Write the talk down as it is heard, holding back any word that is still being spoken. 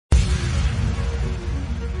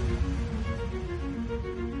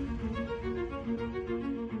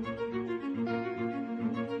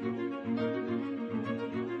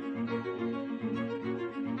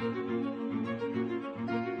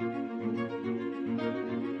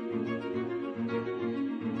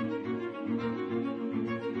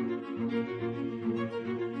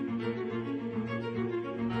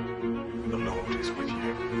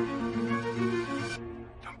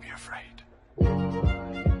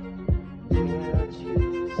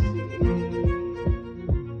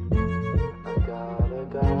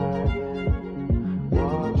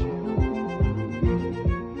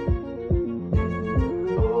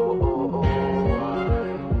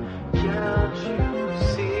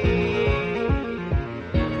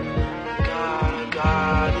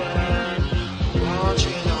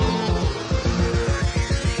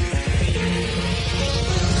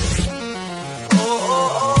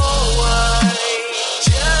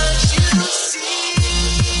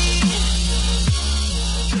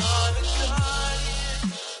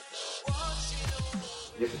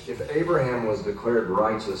declared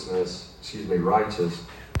righteous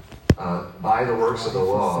by the works of the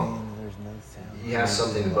law, he has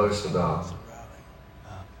something to boast about.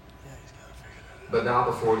 But not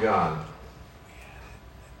before God.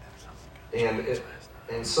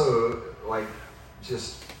 And so, like,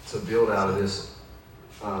 just to build out of this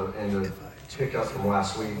and to pick up from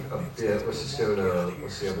last week a bit, let's just go to,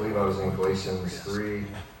 I believe I was in Galatians 3.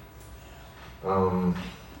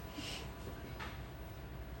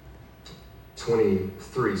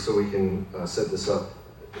 23, so we can set this up.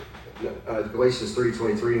 Galatians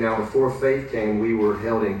 3:23. Now, before faith came, we were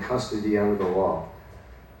held in custody under the law,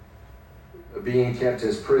 being kept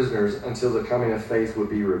as prisoners until the coming of faith would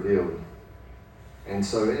be revealed. And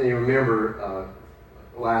so, and you remember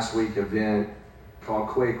last week event called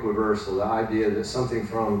Quake Reversal, the idea that something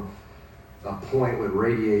from a point would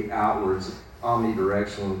radiate outwards,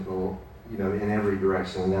 omnidirectional, in every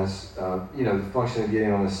direction. And that's, the function of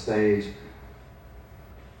getting on the stage.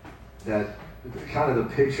 That kind of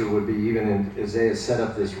the picture would be, even in Isaiah set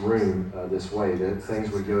up this room this way, that things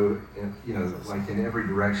would go, like in every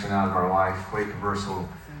direction out of our life, quake reversal.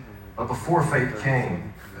 But before faith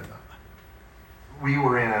came, we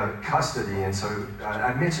were in a custody, and so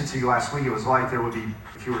I mentioned to you last week, it was like there would be,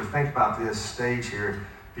 if you were to think about this stage here,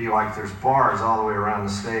 it'd be like there's bars all the way around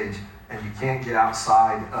the stage, and you can't get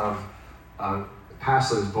outside of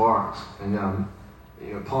past those bars. And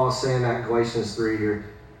Paul's saying that in Galatians 3 here.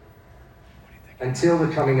 Until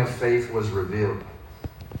the coming of faith was revealed.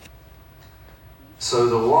 So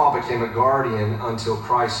the law became a guardian until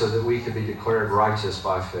Christ, so that we could be declared righteous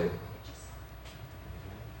by faith.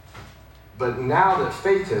 But now that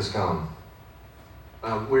faith has come,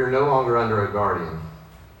 we're no longer under a guardian.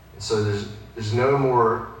 So there's no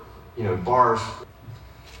more, bars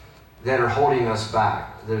that are holding us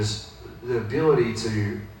back. There's the ability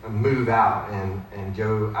to move out and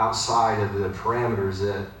go outside of the parameters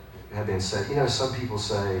that have been set. Some people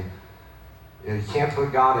say, you can't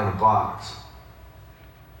put God in a box.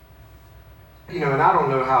 And I don't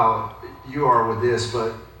know how you are with this,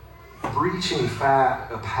 but breaching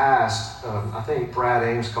past, I think Brad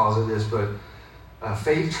Ames calls it this, but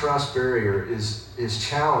faith-trust barrier is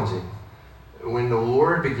challenging. When the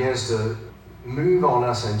Lord begins to move on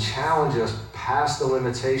us and challenge us past the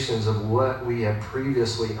limitations of what we have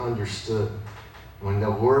previously understood. When the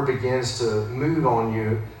Lord begins to move on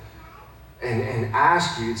you and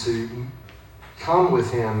ask you to come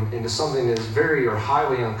with him into something that is very or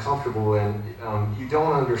highly uncomfortable and you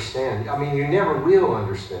don't understand. You never will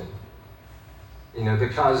understand.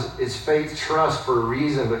 Because it's faith trust for a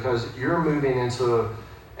reason, because you're moving into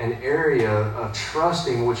an area of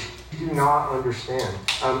trusting which you do not understand,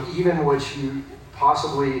 even which you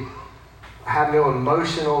possibly have no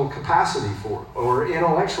emotional capacity for or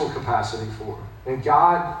intellectual capacity for. And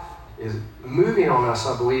God is moving on us,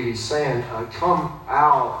 I believe he's saying, come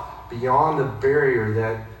out beyond the barrier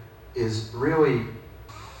that is really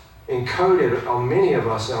encoded on many of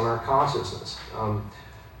us on our consciousness.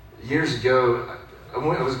 Years ago,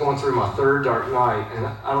 I was going through my third dark night, and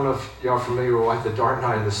I don't know if y'all are familiar with like the dark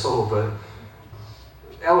night of the soul, but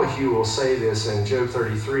Elihu will say this in Job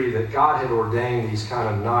 33, that God had ordained these kind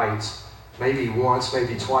of nights, maybe once,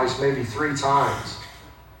 maybe twice, maybe 3 times.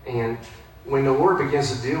 And when the Lord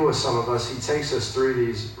begins to deal with some of us, he takes us through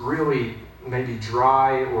these really maybe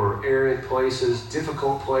dry or arid places,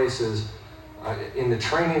 difficult places, in the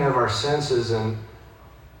training of our senses. And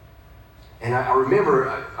I remember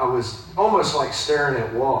I was almost like staring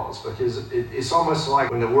at walls, because it's almost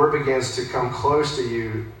like when the Word begins to come close to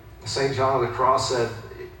you, St. John of the Cross said,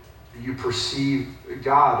 you perceive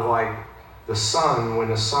God like the sun. When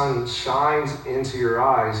the sun shines into your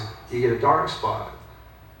eyes, you get a dark spot.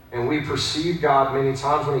 And we perceive God many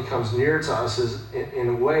times when he comes near to us as, in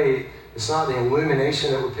a way, it's not the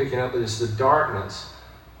illumination that we're picking up, but it's the darkness.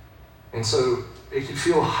 And so it can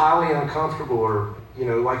feel highly uncomfortable, or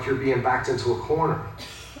like you're being backed into a corner.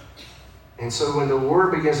 And so when the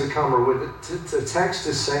Word begins to come, or the text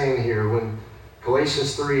is saying here, when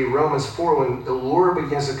Galatians 3, Romans 4, when the Lord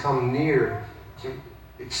begins to come near, you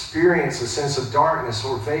experience a sense of darkness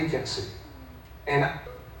or vacancy. And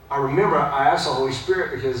I remember I asked the Holy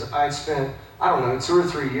Spirit, because I'd spent, 2 or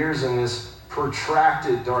 3 years in this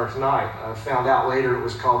protracted dark night. I found out later it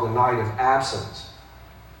was called the night of absence.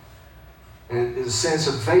 And it's a sense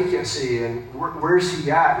of vacancy, and where's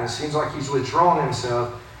he at? And it seems like he's withdrawn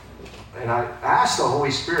himself. And I asked the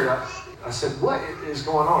Holy Spirit, I said, what is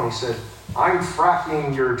going on? He said, I'm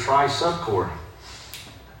fracking your tri-subchord.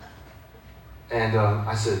 And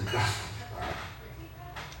I said,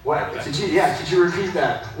 what? Could you repeat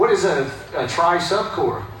that? What is a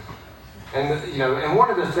tri-subchord? And, and one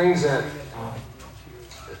of the things that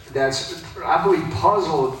that's, I believe,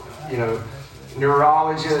 puzzled,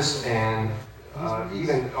 neurologists and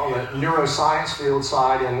even on the neuroscience field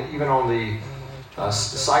side and even on the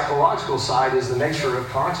psychological side is the nature of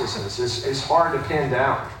consciousness. It's hard to pin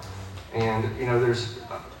down. And, there's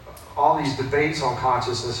all these debates on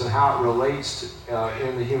consciousness and how it relates to,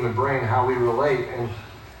 in the human brain, how we relate.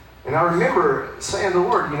 And I remember saying to the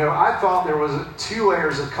Lord, I thought there was 2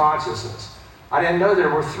 layers of consciousness. I didn't know there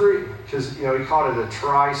were 3 because, he called it a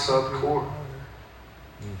tri-subcore.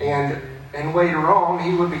 And later on,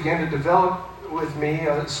 he would begin to develop with me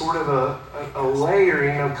a sort of a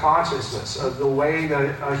layering of consciousness of the way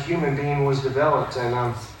that a human being was developed.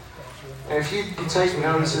 And if you take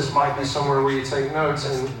notes, this might be somewhere where you take notes.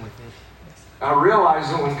 And I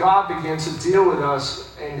realized that when God began to deal with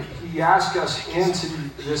us and he asked us into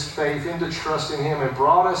this faith, into trusting him, and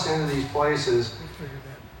brought us into these places,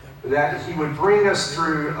 that he would bring us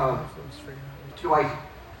through,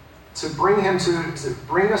 to bring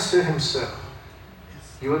us to himself.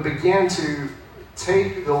 He would begin to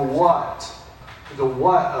take the what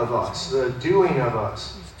of us, the doing of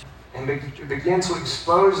us, and begin to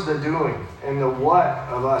expose the doing and the what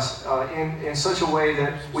of us in such a way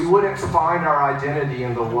that we wouldn't find our identity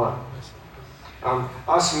in the what.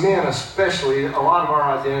 Us men especially, a lot of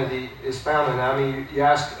our identity is found in, you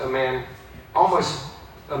ask a man, almost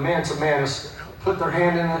a man to man, put their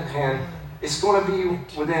hand in the hand, it's going to be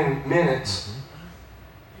within minutes.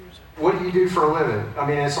 What do you do for a living?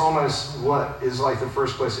 It's almost what is like the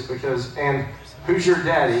first question, and who's your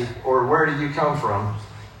daddy, or where do you come from?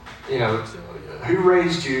 Who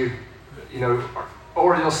raised you?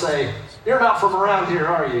 Or they'll say, you're not from around here,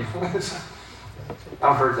 are you?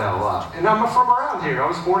 I've heard that a lot. And I'm from around here. I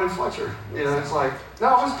was born in Fletcher. It's like, no,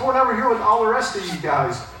 I was born over here with all the rest of you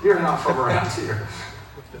guys. You're not from around here.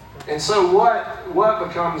 And so what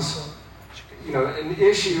becomes, an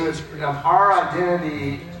issue is our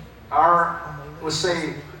identity, let's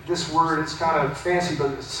say this word, it's kind of fancy,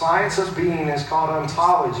 but the science of being is called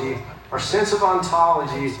ontology. Our sense of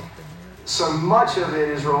ontology, so much of it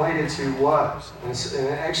is related to what? It's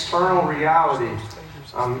an external reality,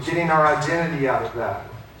 getting our identity out of that.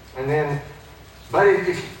 And then, but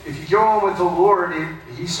if you go on with the Lord,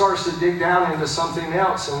 he starts to dig down into something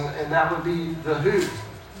else, and that would be the who.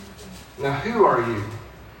 Now, who are you?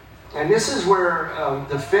 And this is where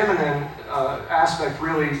the feminine aspect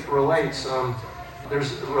really relates.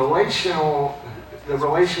 There's the relational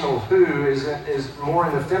who is more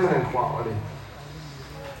in the feminine quality.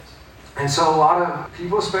 And so a lot of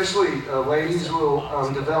people, especially ladies, will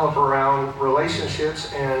develop around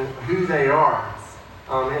relationships and who they are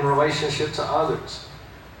in relationship to others.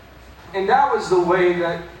 And that was the way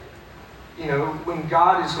that, when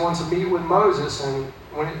God is going to meet with Moses and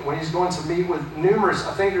when he's going to meet with numerous,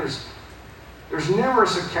 I think there's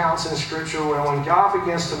numerous accounts in Scripture where when God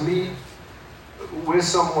begins to meet with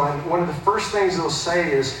someone, one of the first things they'll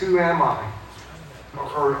say is, who am I?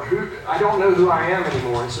 Or who, I don't know who I am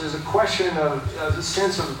anymore. So there's a question of the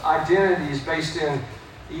sense of identity is based in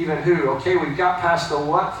even who. Okay, we've got past the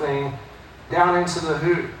what thing down into the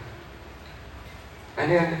who.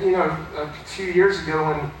 And then, a few years ago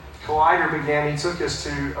when Collider began, he took us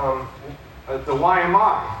to the why am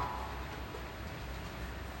I?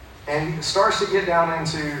 And it starts to get down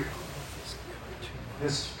into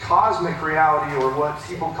this cosmic reality, or what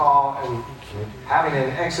people call having an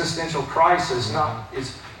existential crisis.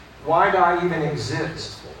 Is why do I even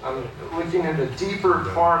exist? I'm looking at the deeper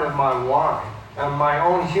part of my why, and my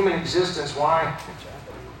own human existence. Why?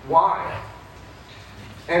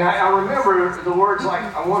 And I remember the words like,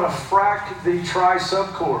 I want to frack the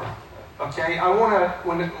tri-subcore. Okay, I want to,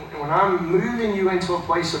 when I'm moving you into a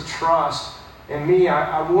place of trust in me,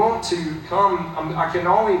 I want to come, I can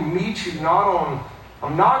only meet you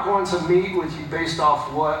I'm not going to meet with you based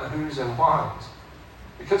off what, who's, and whys.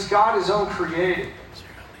 Because God is uncreated.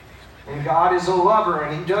 And God is a lover,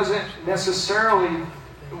 and he doesn't necessarily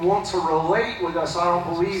want to relate with us, I don't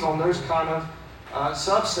believe, on those kind of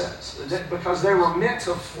subsets. Because they were meant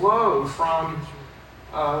to flow from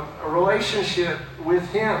a relationship with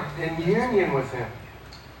him, in union with him.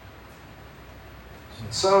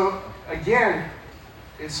 So, again,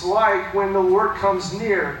 it's like when the Lord comes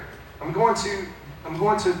near, I'm going to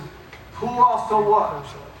pull off the what.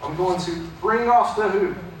 I'm going to bring off the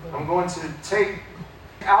who. I'm going to take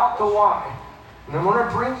out the why. And I'm going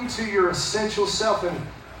to bring you to your essential self.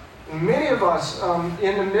 And many of us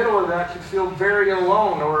in the middle of that can feel very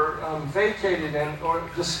alone or vacated or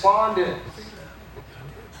despondent.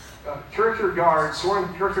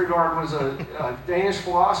 Soren Kierkegaard was a Danish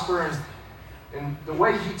philosopher, and the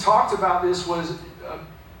way he talked about this was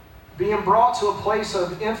being brought to a place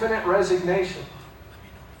of infinite resignation.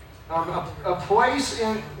 A place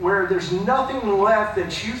where there's nothing left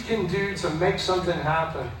that you can do to make something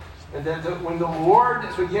happen. And that when the Lord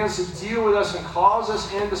begins to deal with us and calls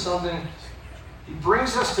us into something, He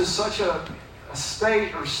brings us to such a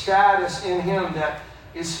state or status in Him that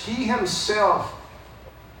it's He Himself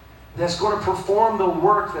that's going to perform the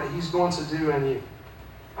work that He's going to do in you.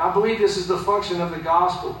 I believe this is the function of the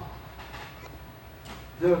gospel.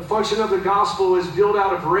 The function of the gospel is built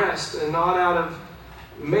out of rest and not out of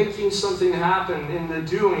making something happen in the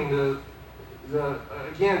doing,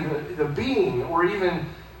 the being, or even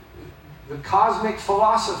the cosmic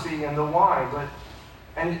philosophy and the why,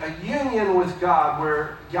 and a union with God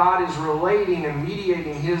where God is relating and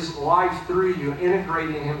mediating His life through you,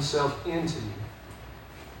 integrating Himself into you.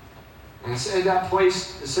 And it's at that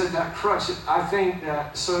place, it's at that crux. I think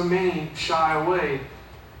that so many shy away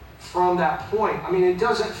from that point. I mean, it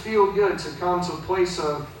doesn't feel good to come to a place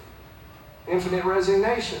of infinite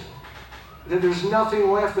resignation. That there's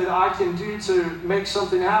nothing left that I can do to make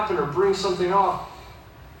something happen or bring something off.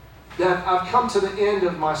 That I've come to the end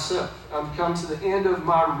of myself. I've come to the end of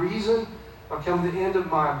my reason. I've come to the end of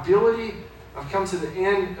my ability. I've come to the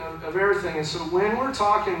end of everything. And so when we're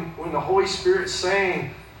talking, when the Holy Spirit's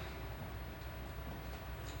saying,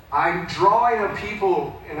 I'm drawing a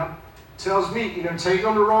people, and it tells me, take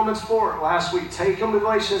them to Romans 4 last week. Take them to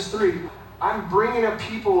Galatians 3. I'm bringing a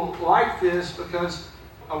people like this because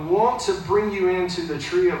I want to bring you into the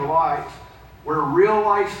tree of life, where real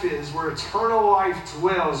life is, where eternal life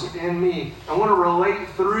dwells in me. I want to relate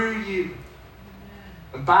through you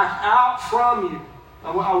and back out from you.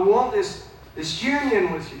 I want this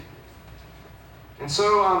union with you. And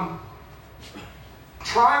so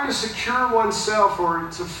trying to secure oneself or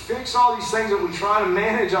to fix all these things that we try to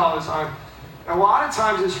manage all the time, a lot of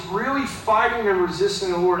times it's really fighting and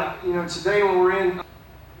resisting the Lord. Today when we're in,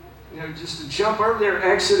 just to jump over there,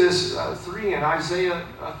 Exodus 3 and Isaiah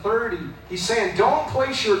 30, he's saying, don't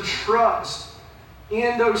place your trust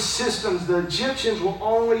in those systems. The Egyptians will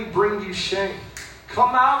only bring you shame.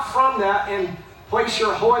 Come out from that and place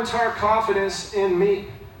your whole entire confidence in me.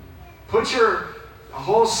 Put your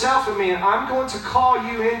whole self in me, and I'm going to call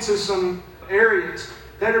you into some areas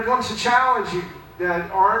that are going to challenge you, that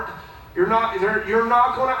you're not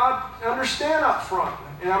going to understand up front.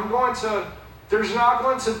 And there's not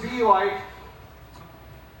going to be like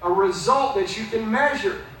a result that you can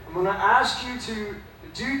measure. I'm going to ask you to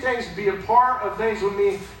do things, be a part of things with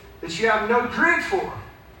me that you have no grid for.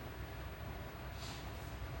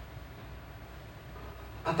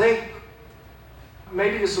 I think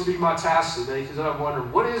maybe this will be my task today, because I'm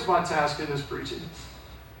wondering, what is my task in this preaching?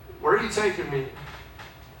 Where are you taking me?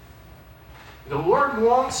 The Lord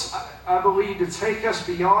wants, I believe, to take us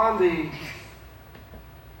beyond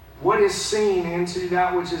what is seen into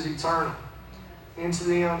that which is eternal, into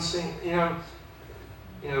the unseen.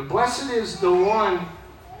 Blessed is the one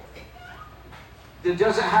that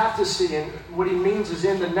doesn't have to see, and what he means is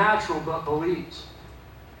in the natural, but believes.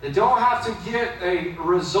 They don't have to get a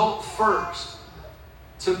result first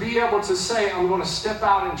to be able to say, I'm going to step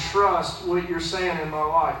out and trust what you're saying in my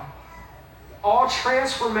life. All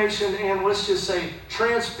transformation and, let's just say,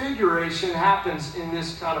 transfiguration happens in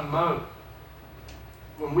this kind of mode.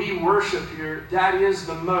 When we worship here, that is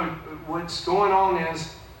the mode. What's going on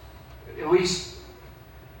is, at least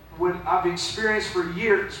what I've experienced for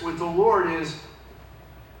years with the Lord, is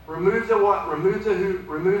remove the what, remove the who,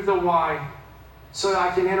 remove the why, so that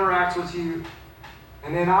I can interact with you.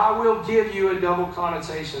 And then I will give you a double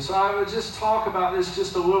connotation. So I would just talk about this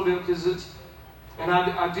just a little bit, because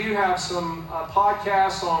I do have some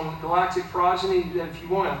podcasts on galactic progeny that if you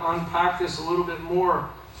want to unpack this a little bit more,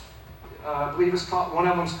 I believe one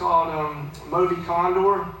of them's called Moby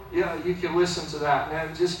Condor. Yeah, you can listen to that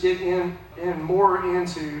and just get in more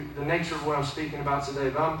into the nature of what I'm speaking about today.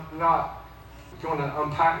 But I'm not going to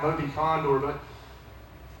unpack Moby Condor. But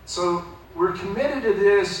so we're committed to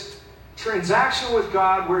this transaction with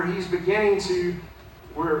God, where He's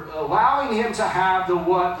we're allowing Him to have the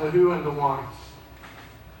what, the who, and the why.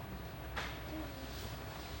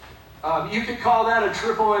 You could call that a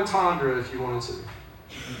triple entendre if you wanted to.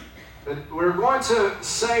 But we're going to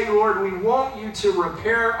say, Lord, we want you to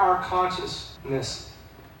repair our consciousness.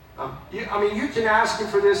 You can ask Him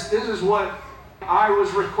for this. This is what I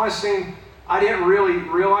was requesting. I didn't really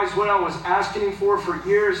realize what I was asking Him for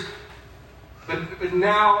years. But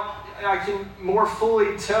now I can more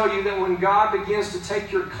fully tell you that when God begins to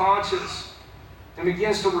take your conscience and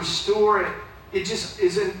begins to restore it, it just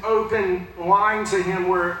is an open line to Him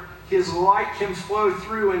where His light can flow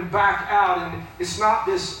through and back out. And it's not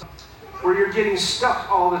this where you're getting stuck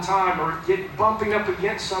all the time or bumping up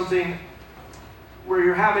against something where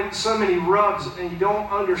you're having so many rubs and you don't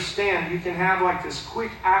understand, you can have like this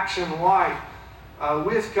quick action life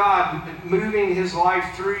with God moving His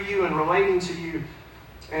life through you and relating to you.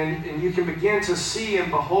 And you can begin to see and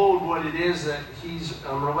behold what it is that He's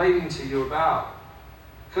relating to you about.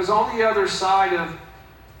 Because on the other side of,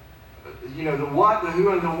 the what, the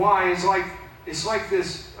who, and the why, it's like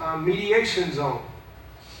this mediation zone,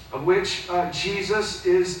 of which Jesus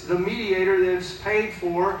is the mediator that's paid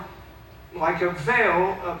for, like a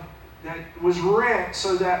veil that was rent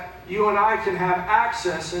so that you and I can have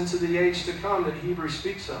access into the age to come that Hebrews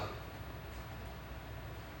speaks of.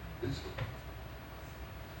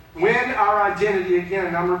 When our identity, again,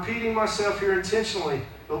 and I'm repeating myself here intentionally,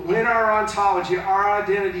 but when our ontology, our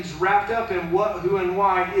identity is wrapped up in what, who, and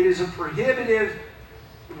why, it is a prohibitive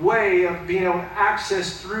way of being able to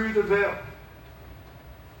access through the veil.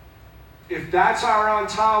 If that's our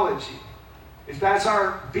ontology, if that's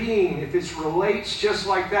our being, if it relates just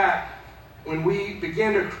like that, when we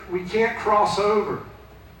we can't cross over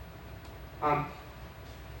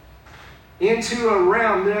into a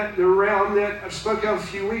realm, the realm that I spoke of a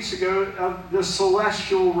few weeks ago, of the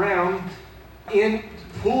celestial realm,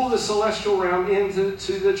 pull the celestial realm into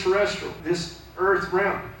the terrestrial, this earth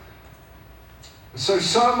realm.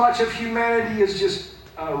 So much of humanity is just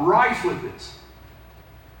rife with this.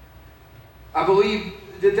 I believe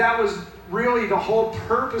that was really the whole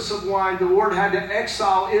purpose of why the Lord had to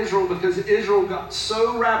exile Israel, because Israel got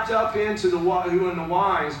so wrapped up into the what, who, and the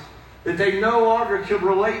whys that they no longer could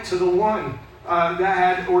relate to the one that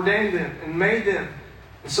had ordained them and made them.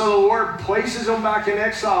 And so the Lord places them back in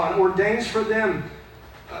exile and ordains for them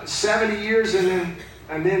 70 years, and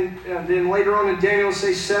then later on in Daniel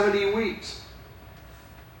say 70 weeks.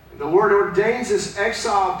 The Lord ordains this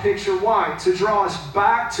exile picture. Why? To draw us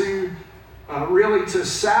back to really to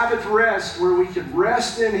Sabbath rest, where we could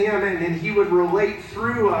rest in Him, and then He would relate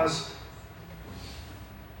through us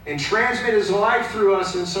and transmit His life through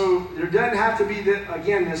us. And so there doesn't have to be,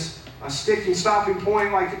 this sticking, stopping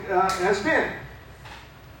point like it has been.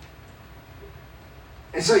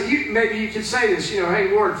 And so maybe you could say this,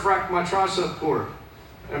 hey, Lord, frack my tricep cord.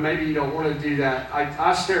 And maybe you don't want to do that.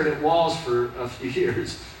 I stared at walls for a few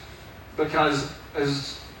years because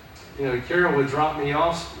as Carol would drop me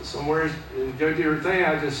off somewhere and go do her thing,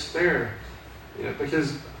 I just stare,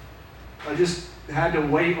 because I just had to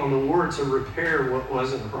wait on the Lord to repair what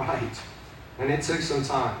wasn't right. And it took some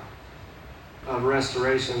time of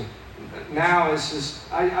restoration. Now it's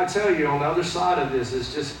just, I tell you, on the other side of this,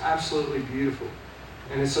 it's just absolutely beautiful.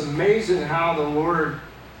 And it's amazing how the Lord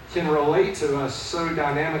can relate to us so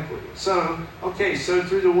dynamically. So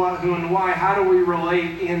through the what, who, and why, how do we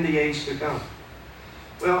relate in the age to come?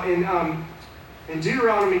 Well, in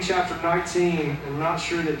Deuteronomy chapter 19, I'm not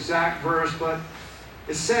sure the exact verse, but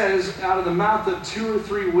it says, out of the mouth of 2 or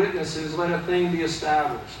 3 witnesses, let a thing be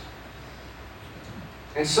established.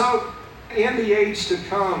 And so, in the age to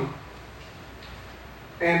come,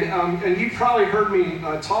 and you've probably heard me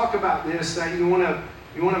talk about this, that you want to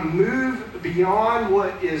move beyond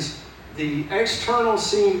what is the external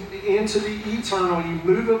scene into the eternal.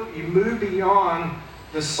 You move beyond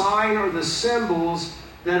the sign or the symbols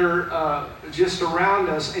that are just around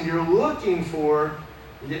us, and you're looking for,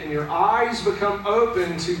 and your eyes become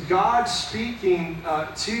open to God speaking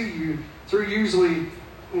to you through usually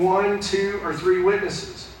 1, 2, or 3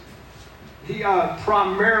 witnesses. He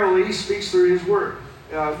primarily speaks through His Word.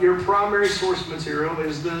 Your primary source material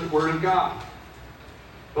is the Word of God.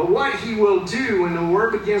 But what He will do when the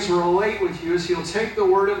Word begins to relate with you is He'll take the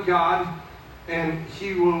Word of God and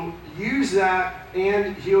He will use that,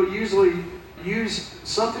 and He'll usually use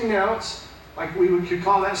something else, like we could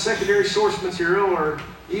call that secondary source material or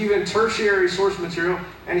even tertiary source material,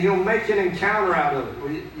 and He'll make an encounter out of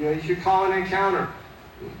it. You could call it an encounter.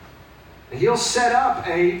 He'll set up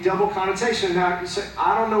a double connotation. Now, you say,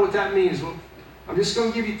 I don't know what that means. Well, I'm just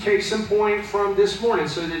going to give you case in point from this morning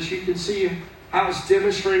so that you can see how it's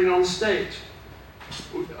demonstrated on the stage.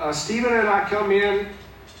 Stephen and I come in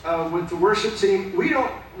with the worship team. We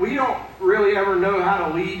don't really ever know how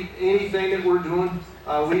to lead anything that we're doing.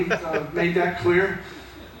 We've made that clear.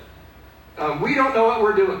 We don't know what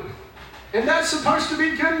we're doing. And that's supposed to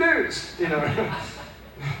be good news,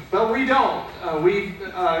 But we don't. We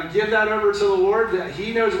give that over to the Lord, that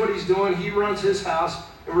He knows what He's doing. He runs His house.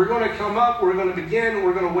 And we're going to come up. We're going to begin.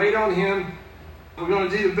 We're going to wait on Him. We're going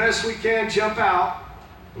to do the best we can, jump out.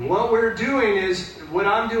 And what we're doing is, what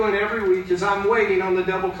I'm doing every week is I'm waiting on the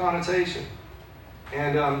double connotation.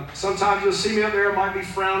 And sometimes you'll see me up there, I might be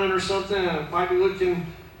frowning or something, and it might be looking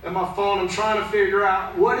at my phone. I'm trying to figure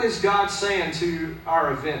out what is God saying to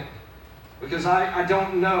our event, because I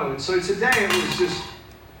don't know. And so today it was just,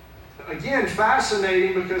 again,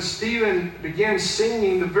 fascinating, because Stephen began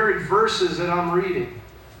singing the very verses that I'm reading.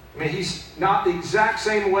 I mean, he's not the exact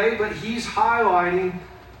same way, but he's highlighting.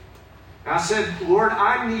 I said, Lord,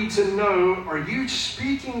 I need to know, are you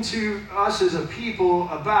speaking to us as a people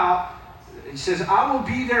about, he says, I will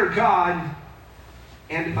be their God,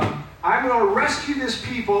 and I'm going to rescue this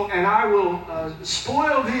people, and I will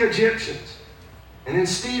spoil the Egyptians. And then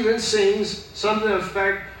Stephen sings something to the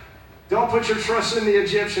effect, don't put your trust in the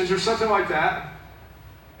Egyptians, or something like that.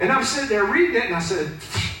 And I'm sitting there reading it, and I said,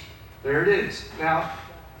 there it is. Now,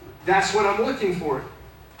 that's what I'm looking for.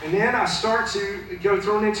 And then I start to go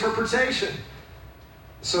through an interpretation.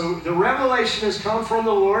 So the revelation has come from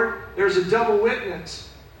the Lord. There's a double witness.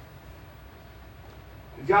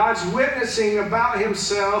 God's witnessing about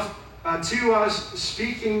himself to us,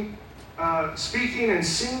 speaking and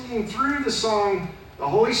singing through the song. The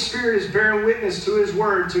Holy Spirit is bearing witness to his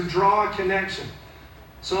word to draw a connection.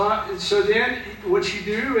 So then what you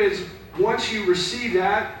do is, once you receive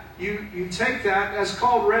that, you take that, that's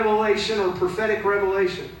called revelation or prophetic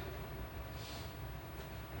revelation.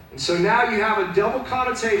 And so now you have a double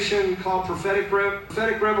connotation called prophetic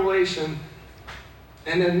revelation.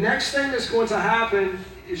 And the next thing that's going to happen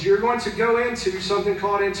is you're going to go into something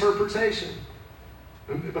called interpretation.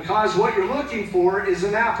 Because what you're looking for is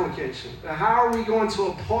an application. Now, how are we going to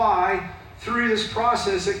apply through this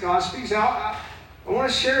process that God speaks? Now, I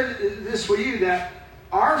want to share this with you, that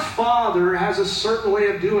our Father has a certain way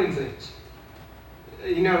of doing things.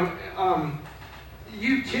 You know,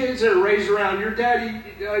 you kids that are raised around your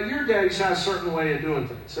daddies have a certain way of doing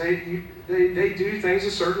things. They do things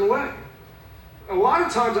a certain way. A lot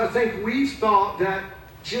of times I think we've thought that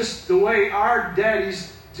just the way our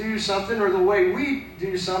daddies do something, or the way we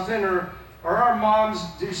do something, or our moms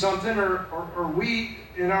do something, or we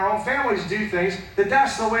in our own families do things,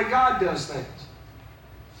 that's the way God does things.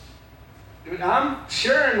 I'm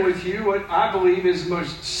sharing with you what I believe is the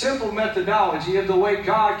most simple methodology of the way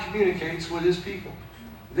God communicates with his people.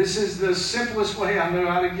 This is the simplest way I know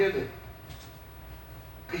how to give it.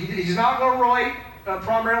 He's not going to relate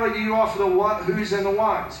primarily to you off of the what, who's, and the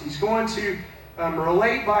whys. He's going to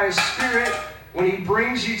relate by his Spirit when he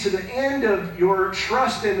brings you to the end of your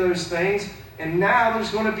trust in those things. And now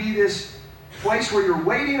there's going to be this place where you're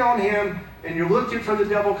waiting on him and you're looking for the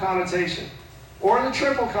double connotation or the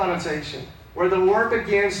triple connotation, where the Lord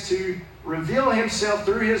begins to reveal himself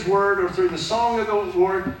through his word, or through the song of the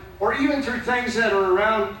Lord, or even through things that are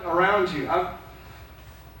around you.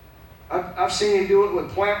 I've seen him do it with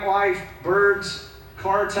plant life, birds,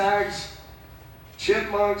 car tags,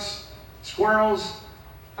 chipmunks, squirrels.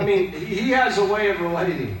 I mean, he has a way of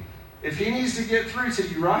relating. If he needs to get through to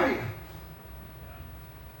you, right?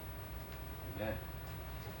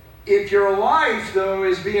 If your life, though,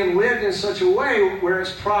 is being lived in such a way where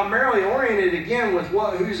it's primarily oriented, again, with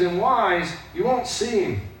what, who's, and whys, you won't see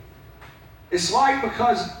him. It's like,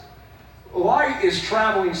 because light is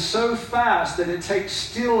traveling so fast that it takes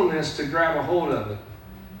stillness to grab a hold of it.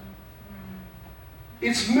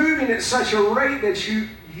 It's moving at such a rate that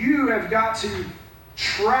you have got to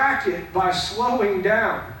track it by slowing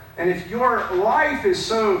down. And if your life is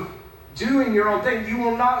so doing your own thing, you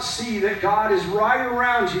will not see that God is right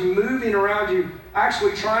around you, moving around you,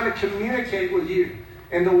 actually trying to communicate with you.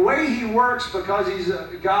 And the way he works, because he's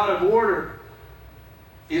a God of order,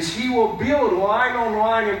 is he will build line on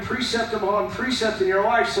line and precept upon precept in your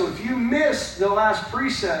life. So if you miss the last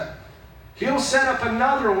precept, he'll set up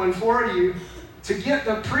another one for you to get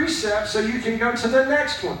the precept so you can go to the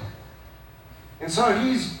next one. And so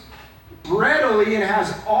he's readily and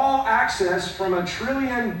has all access from a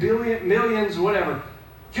trillion, billion, millions, whatever,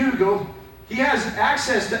 Google. He has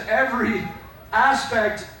access to every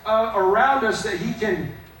aspect around us that he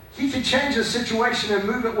can change the situation and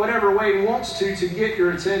move it whatever way he wants to get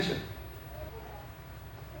your attention.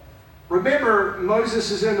 Remember,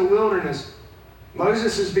 Moses is in the wilderness.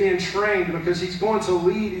 Moses is being trained because he's going to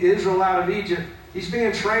lead Israel out of Egypt. He's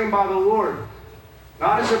being trained by the Lord.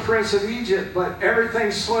 Not as a prince of Egypt, but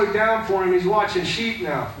everything's slowed down for him. He's watching sheep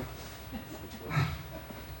now.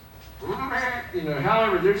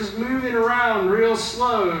 However, they're just moving around real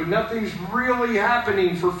slow. Nothing's really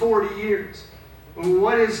happening for 40 years.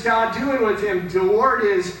 What is God doing with him? The Lord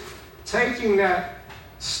is taking that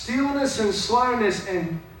stillness and slowness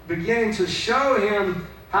and beginning to show him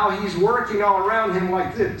how he's working all around him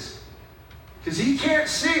like this. Because he can't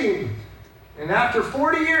see him. And after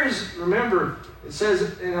 40 years, remember, it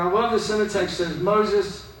says, and I love this in the text, it says,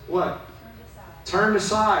 Moses, what? Turned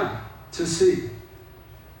aside to see.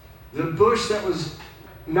 The bush that was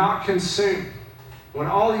not consumed. When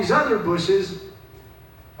all these other bushes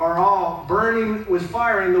are all burning with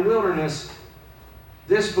fire in the wilderness,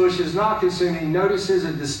 this bush is not consumed. He notices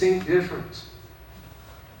a distinct difference.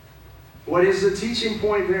 What is the teaching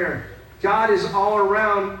point there? God is all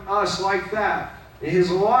around us like that.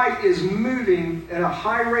 His light is moving at a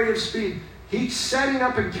high rate of speed. He's setting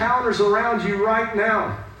up encounters around you right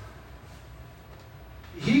now.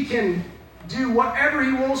 He can do whatever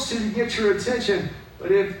he wants to get your attention.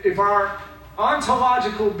 But if our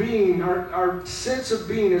ontological being, our sense of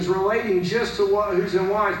being is relating just to who's and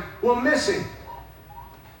why, we'll miss him.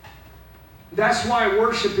 That's why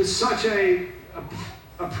worship is such a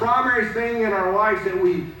primary thing in our life, that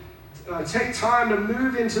we take time to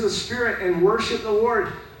move into the Spirit and worship the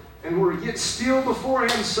Lord, and we get still before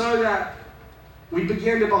him so that we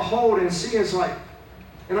begin to behold and see. It's like,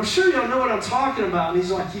 and I'm sure y'all know what I'm talking about. And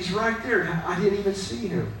he's like, he's right there. I didn't even see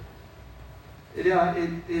him. It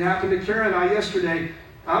happened to Karen and I yesterday.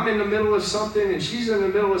 I'm in the middle of something and she's in the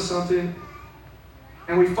middle of something,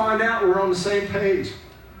 and we find out we're on the same page.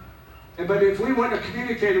 But if we wouldn't have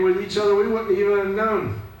communicated with each other, we wouldn't even have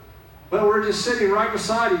known. Well, we're just sitting right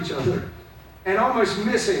beside each other and almost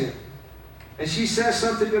missing it. And she says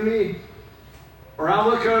something to me, or I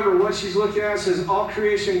look over what she's looking at. It says, all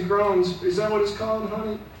creation groans. Is that what it's called,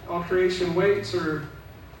 honey? All creation waits? And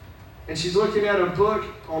she's looking at a book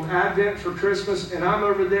on Advent for Christmas, and I'm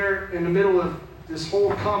over there in the middle of this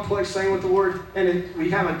whole complex thing with the Lord, and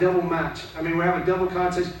we have a double match. I mean, we have a double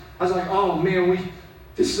context. I was like, oh man,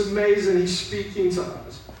 this is amazing. He's speaking to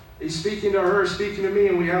us. He's speaking to her, speaking to me,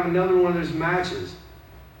 and we have another one of those matches.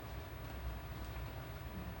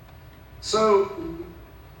 So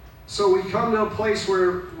we come to a place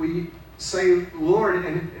where we say, Lord,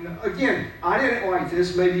 and again, I didn't like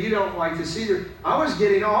this. Maybe you don't like this either. I was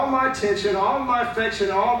getting all my attention, all my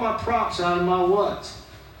affection, all my props out of my whats.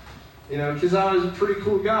 Because I was a pretty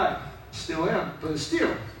cool guy. Still am, but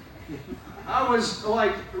still. I was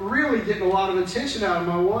like really getting a lot of attention out of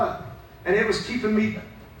my what. And it was keeping me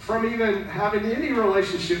from even having any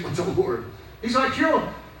relationship with the Lord. He's like,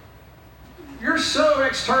 you're so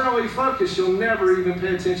externally focused, you'll never even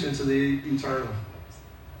pay attention to the eternal.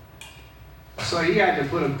 So he had to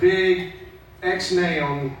put a big X-nay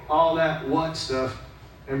on all that what stuff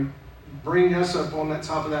and bring us up on that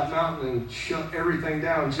top of that mountain and shut everything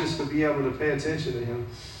down just to be able to pay attention to him.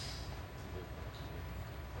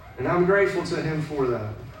 And I'm grateful to him for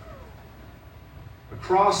that.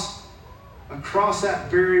 Across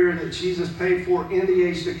that barrier that Jesus paid for in the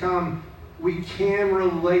age to come, we can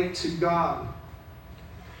relate to God.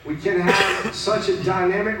 We can have such a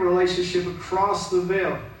dynamic relationship across the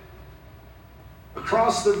veil.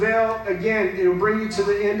 Across the veil, again, it'll bring you to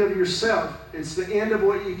the end of yourself. It's the end of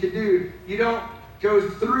what you can do. You don't go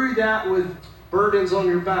through that with burdens on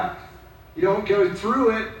your back. You don't go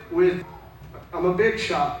through it with, I'm a big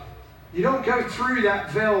shot. You don't go through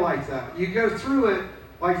that veil like that. You go through it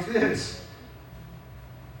like this.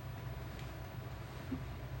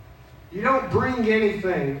 You don't bring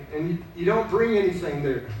anything, and you don't bring anything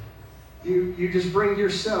there. You just bring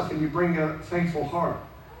yourself, and you bring a thankful heart.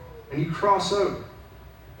 And you cross over.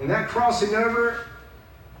 And that crossing over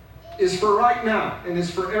is for right now, and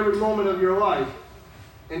it's for every moment of your life.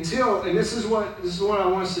 And this is what I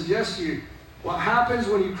want to suggest to you. What happens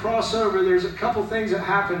when you cross over, there's a couple things that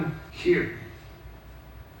happen here.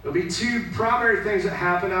 There'll be two primary things that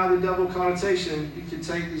happen out of the double connotation. You can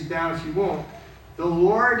take these down if you want. The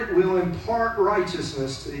Lord will impart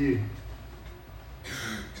righteousness to you.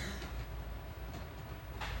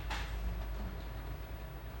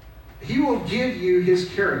 He will give you his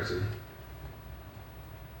character.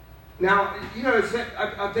 Now,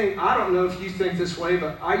 I don't know if you think this way,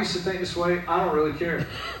 but I used to think this way. I don't really care.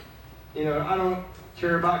 I don't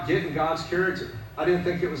care about getting God's character. I didn't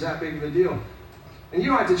think it was that big of a deal. And you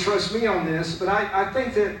don't have to trust me on this, but I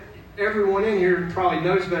think that everyone in here probably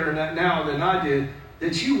knows better than that now than I did,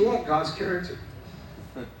 that you want God's character.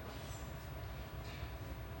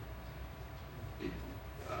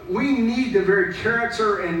 We need the very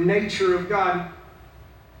character and nature of God,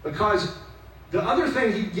 because the other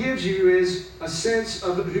thing he gives you is a sense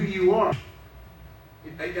of who you are.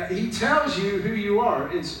 He tells you who you are.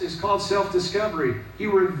 It's called self-discovery. He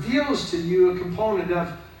reveals to you a component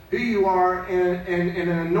of who you are and an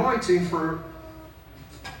anointing for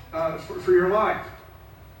your life.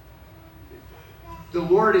 The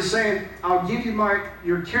Lord is saying, I'll give you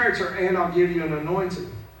your character and I'll give you an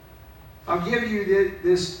anointing. I'll give you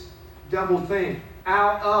this double thing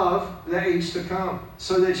out of the age to come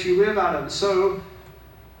so that you live out of it. So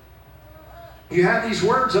you have these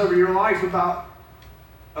words over your life about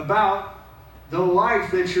about the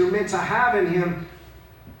life that you're meant to have in Him.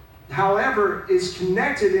 However, it's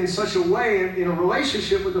connected in such a way in a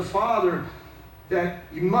relationship with the Father that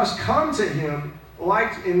you must come to Him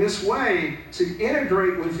like in this way to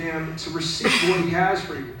integrate with Him to receive what He has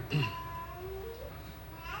for you.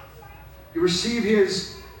 You receive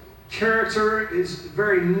His character, His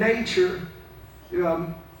very nature.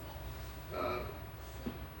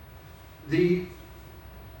 The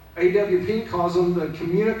A.W. Pink calls them the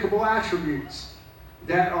communicable attributes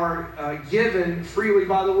that are given freely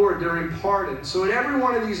by the Lord. They're imparted. So at every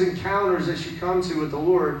one of these encounters that you come to with the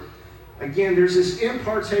Lord, again, there's this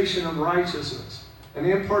impartation of righteousness, an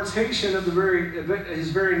impartation of His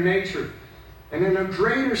very nature, and in a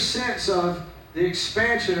greater sense of the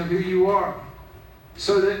expansion of who you are.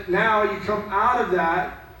 So that now you come out of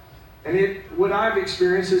that, and what I've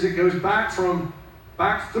experienced is it goes back through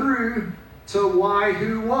to why,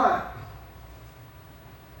 who, what.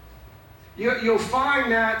 You'll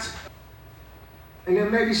find that, and then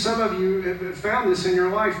maybe some of you have found this in your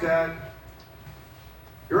life, that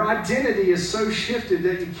your identity is so shifted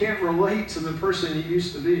that you can't relate to the person you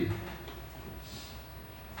used to be.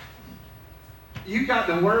 You got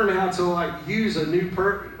to learn how to use a new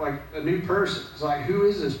person. It's like, who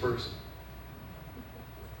is this person?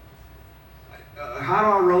 How do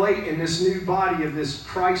I relate in this new body of this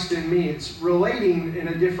Christ in me? It's relating in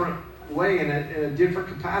a different way, in a different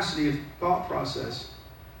capacity of thought process.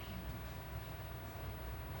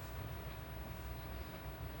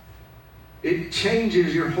 It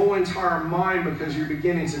changes your whole entire mind because you're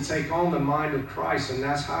beginning to take on the mind of Christ, and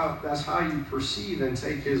that's how you perceive and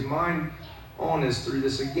take His mind on, is through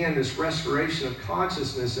this restoration of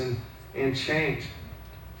consciousness and change.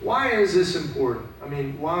 Why is this important? I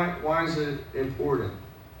mean, why is it important?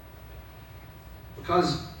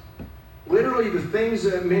 Because literally the things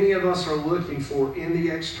that many of us are looking for in the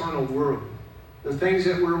external world, the things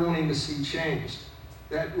that we're wanting to see changed,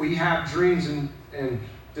 that we have dreams and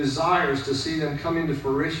desires to see them come into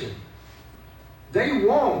fruition, they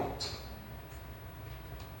won't.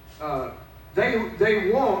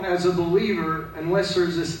 They won't, as a believer, unless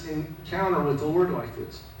there's this encounter with the Lord like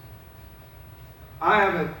this. I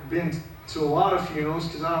haven't been to a lot of funerals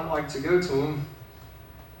because I don't like to go to them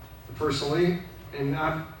personally, and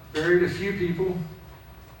I've buried a few people,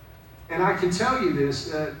 and I can tell you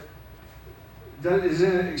this, that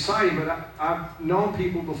isn't exciting, but I've known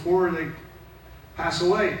people before they pass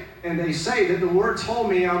away, and they say that the Lord told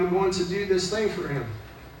me I'm going to do this thing for Him,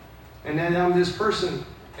 and then I'm this person,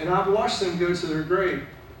 and I've watched them go to their grave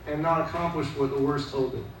and not accomplish what the Lord's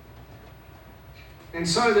told them. And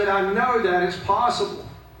so that I know that it's possible.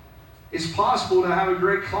 It's possible to have a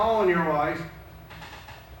great call in your life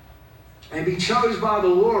and be chosen by the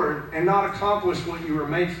Lord and not accomplish what you were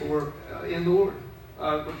made for in the Lord.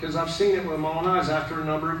 Because I've seen it with my own eyes after a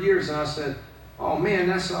number of years, and I said, oh man,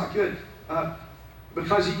 that's not good.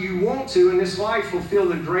 Because you want to, in this life, fulfill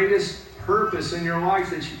the greatest purpose in your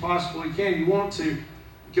life that you possibly can. You want to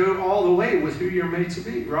go all the way with who you're made to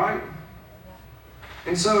be, right?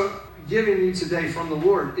 And so giving you today from the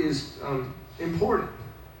Lord is important.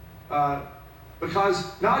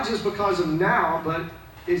 Because, not just because of now, but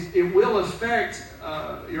it will affect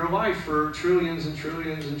your life for trillions and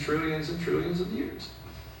trillions and trillions and trillions of years.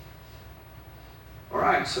 All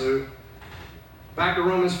right, so back to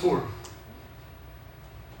Romans 4.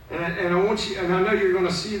 And I want you, and I know you're going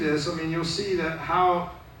to see this. I mean, you'll see that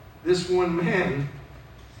how this one man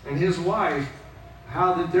and his wife,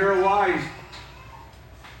 how that their life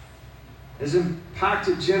has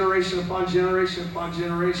impacted generation upon generation upon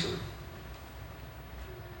generation.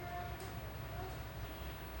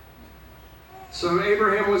 So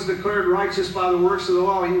Abraham was declared righteous by the works of the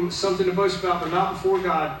law. He was something to boast about, but not before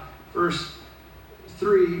God. Verse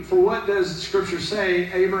 3, for what does the Scripture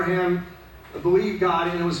say? Abraham believed God,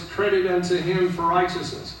 and it was credited unto him for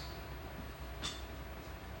righteousness.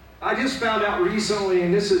 I just found out recently,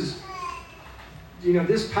 and this is,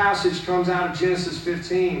 this passage comes out of Genesis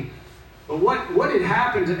 15. But what had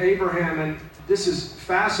happened to Abraham, and this is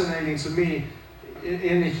fascinating to me,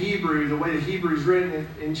 in the Hebrew, the way the Hebrew is written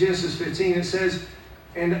in Genesis 15, it says,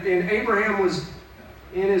 and Abraham was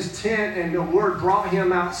in his tent, and the Lord brought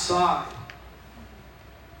him outside.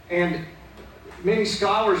 And many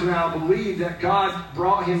scholars now believe that God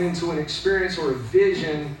brought him into an experience or a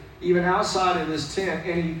vision even outside of this tent,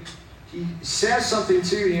 and he says something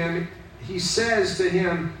to him. He says to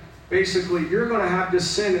him, basically, you're going to have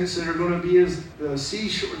descendants that are going to be as the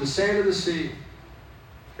seashore, the sand of the sea.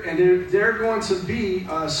 And they're going to be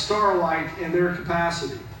star-like in their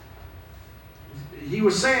capacity. He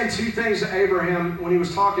was saying two things to Abraham when he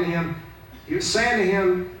was talking to him. He was saying to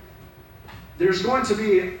him, there's going to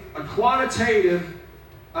be a quantitative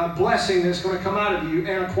blessing that's going to come out of you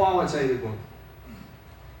and a qualitative one.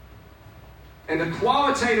 And the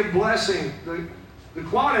qualitative blessing, the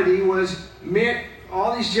quantity was meant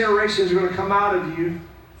all these generations are going to come out of you.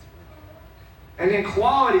 And then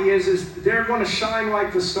quality is they're going to shine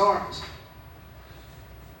like the stars.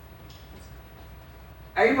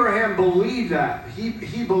 Abraham believed that.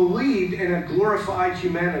 He believed in a glorified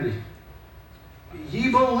humanity. He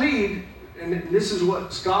believed, and this is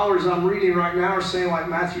what scholars I'm reading right now are saying, like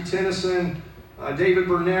Matthew Tennyson, David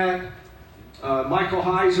Burnett, Michael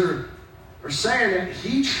Heiser, are saying that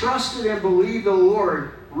he trusted and believed the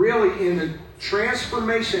Lord really in the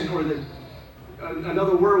transformation, or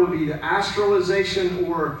another word would be the astralization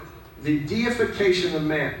or the deification of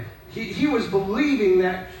man. He was believing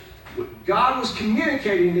that what God was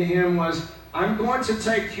communicating to him was, I'm going to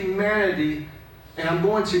take humanity and I'm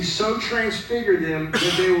going to so transfigure them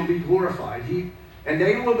that they will be glorified. And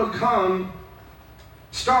they will become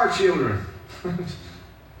star children.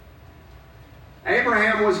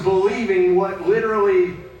 Abraham was believing what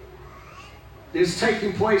literally is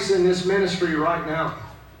taking place in this ministry right now.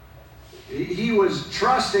 He was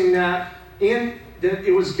trusting that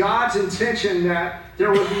it was God's intention that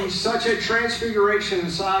there would be such a transfiguration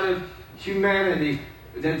inside of humanity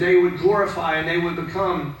that they would glorify and they would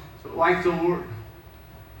become like the Lord.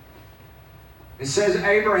 It says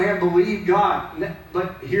Abraham believed God,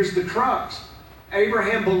 but here's the crux.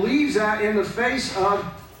 Abraham believes that in the face of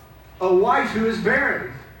a wife who is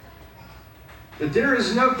barren. That there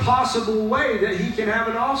is no possible way that he can have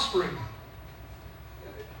an offspring.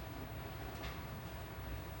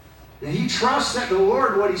 And he trusts that the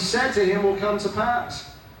Lord, what he said to him, will come to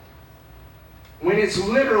pass. When it's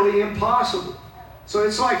literally impossible. So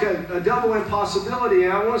it's like a double impossibility.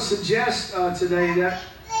 And I want to suggest today that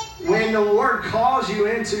when the Lord calls you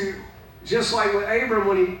into, just like with Abram,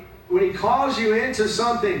 when he calls you into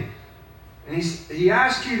something, and he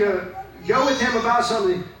asks you to go with him about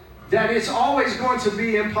something, that it's always going to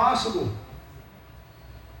be impossible.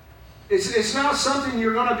 It's not something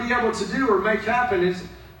you're going to be able to do or make happen.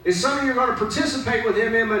 It's something you're going to participate with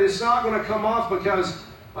him in, but it's not going to come off because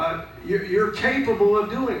you're capable of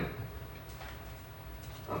doing it.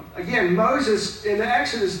 Again, Moses in the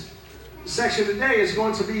Exodus section today is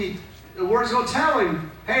going to be, the Lord's going to tell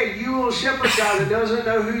him, hey, you little shepherd guy that doesn't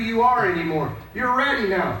know who you are anymore, you're ready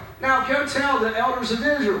now. Now go tell the elders of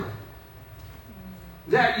Israel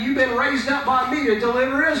that you've been raised up by me to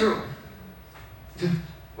deliver Israel.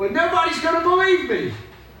 Well, nobody's going to believe me.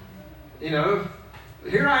 You know,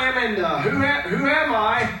 here I am, and who am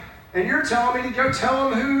I? And you're telling me to go tell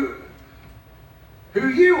them who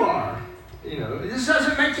you are. You know, this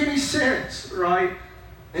doesn't make any sense, right?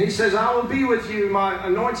 And he says, I will be with you. My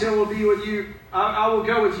anointing will be with you. I will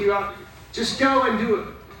go with you. Just go and do it.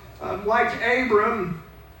 Like Abram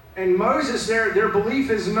and Moses, their belief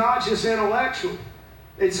is not just intellectual.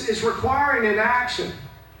 It's requiring an action.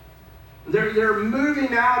 They're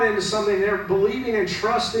moving out into something. They're believing and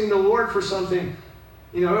trusting the Lord for something.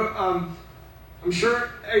 You know, I'm sure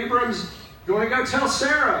Abram's going to go tell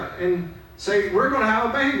Sarah and say, we're going to have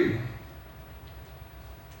a baby.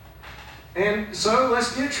 And so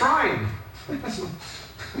let's get trying.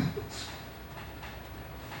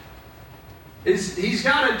 He's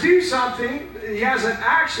got to do something. He has an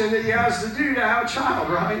action that he has to do to have a child,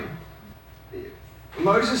 right?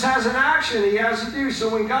 Moses has an action he has to do. So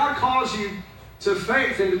when God calls you to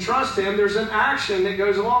faith and to trust him, there's an action that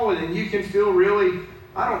goes along with it. And you can feel really,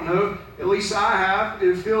 I don't know, at least I have,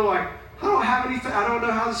 it feel like, I don't have anything, I don't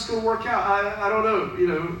know how this is going to work out. I don't know, you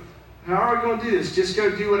know, how are we going to do this? Just go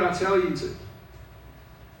do what I tell you to.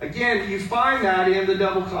 Again, you find that in the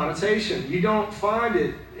double connotation. You don't find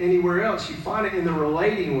it anywhere else. You find it in the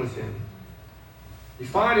relating with him. You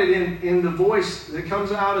find it in the voice that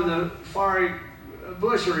comes out of the fiery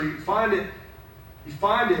bush, or you find it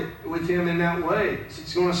with him in that way.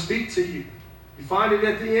 He's going to speak to you. You find it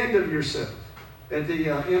at the end of yourself, at the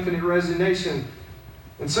infinite resignation.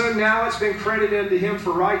 And so now it's been credited to him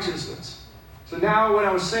for righteousness. So now what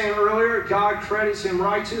I was saying earlier, God credits him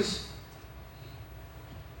righteous.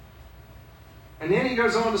 And then he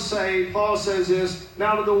goes on to say, Paul says this,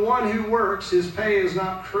 now to the one who works, his pay is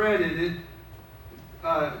not credited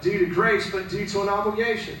due to grace, but due to an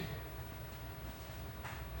obligation.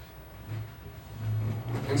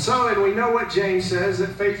 And we know what James says,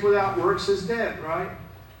 that faith without works is dead, right?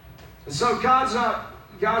 And so God's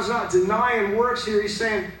not denying works here. He's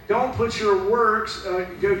saying, don't put your works, go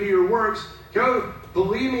do your works. Go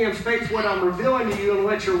believe me in faith what I'm revealing to you and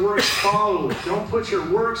let your works follow it. Don't put your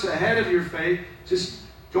works ahead of your faith. Just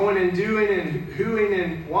going and doing and whoing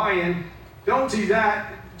and whying. Don't do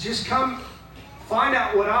that. Just come find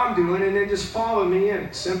out what I'm doing and then just follow me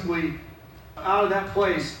in. Simply out of that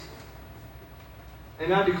place.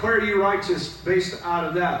 And I declare you righteous based out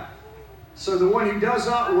of that. So the one who does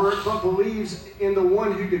not work but believes in the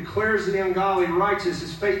one who declares the ungodly righteous,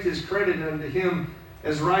 his faith is credited unto him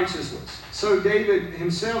as righteousness. So David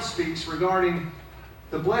himself speaks regarding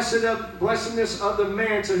the blessedness of the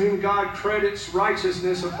man to whom God credits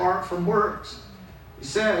righteousness apart from works. He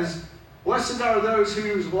says, blessed are those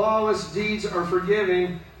whose lawless deeds are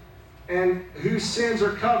forgiven and whose sins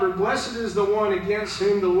are covered. Blessed is the one against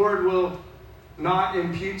whom the Lord will not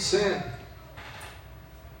impute sin.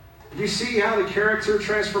 You see how the character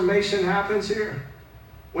transformation happens here?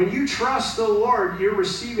 When you trust the Lord, you're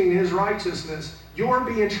receiving His righteousness. You're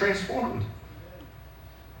being transformed.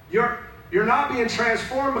 You're not being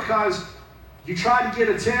transformed because you try to get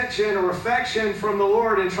attention or affection from the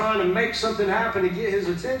Lord and trying to make something happen to get His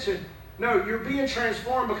attention. No, you're being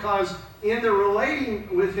transformed because in the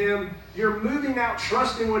relating with Him, you're moving out,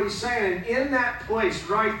 trusting what He's saying. And in that place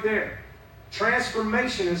right there,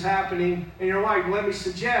 transformation is happening in your life. Let me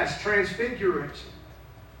suggest transfiguration.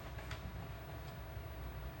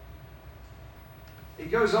 He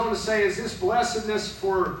goes on to say, is this blessedness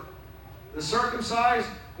for the circumcised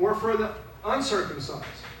or for the uncircumcised?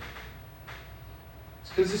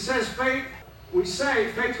 Because it says faith, we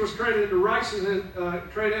say faith was credited to righteousness,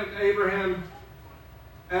 credited to Abraham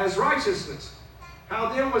as righteousness. How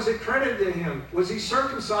then was it credited to him? Was he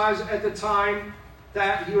circumcised at the time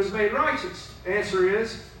that he was made righteous? Answer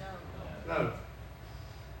is no.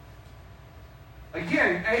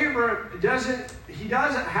 Again, Abraham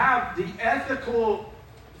doesn't have the ethical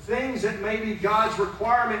things that maybe God's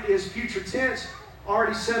requirement is future tense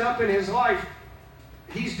already set up in his life.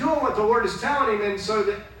 He's doing what the Lord is telling him, and so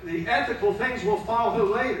that the ethical things will follow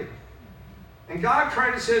later. And God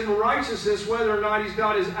credits him in righteousness whether or not he's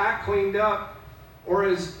got his act cleaned up or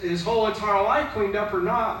his whole entire life cleaned up or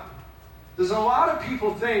not. There's a lot of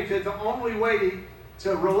people think that the only way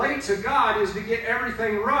to relate to God is to get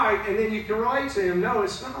everything right and then you can relate to Him. No,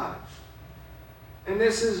 it's not. And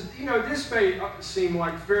this is, this may seem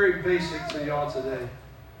like very basic to y'all today.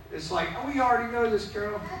 It's like, oh, we already know this,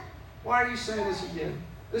 Carol. Why are you saying this again?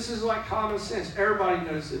 This is like common sense. Everybody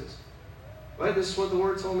knows this. But this is what the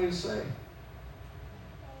Word told me to say.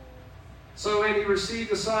 So, and he received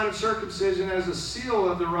the sign of circumcision as a seal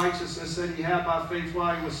of the righteousness that he had by faith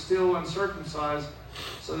while he was still uncircumcised,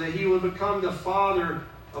 so that he would become the father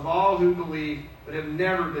of all who believe but have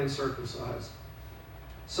never been circumcised,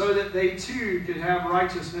 so that they too could have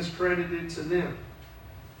righteousness credited to them.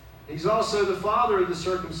 He's also the father of the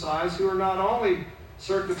circumcised, who are not only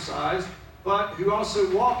circumcised, but who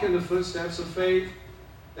also walk in the footsteps of faith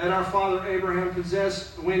that our father Abraham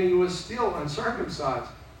possessed when he was still uncircumcised.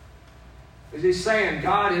 As he's saying,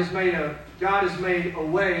 God has made a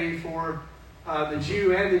way for the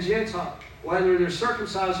Jew and the Gentile, whether they're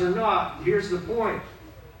circumcised or not. Here's the point: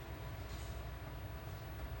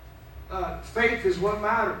 faith is what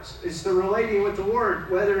matters. It's the relating with the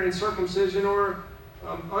Lord, whether in circumcision or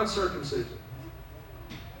uncircumcision.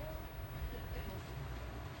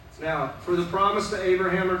 Now, for the promise to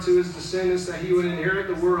Abraham or to his descendants that he would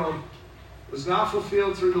inherit the world was not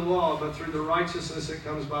fulfilled through the law, but through the righteousness that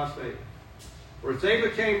comes by faith. For if they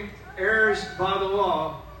became heirs by the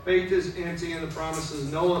law, faith is empty and the promise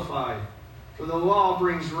is nullified. For the law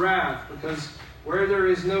brings wrath, because where there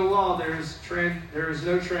is no law, there is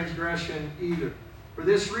no transgression either. For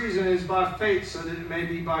this reason it is by faith, so that it may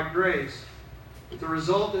be by grace, with the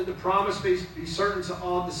result that the promise be certain to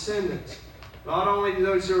all descendants, not only to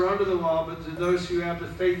those who are under the law, but to those who have the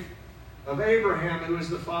faith of Abraham, who is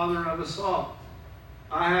the father of us all.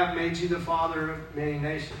 I have made you the father of many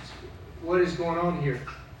nations. What is going on here?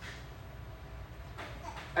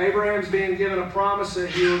 Abraham's being given a promise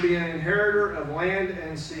that he will be an inheritor of land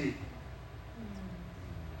and sea.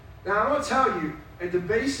 Now, I want to tell you, at the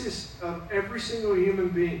basis of every single human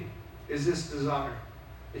being is this desire.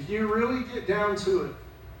 If you really get down to it,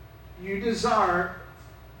 you desire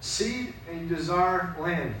seed and you desire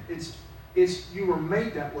land. You were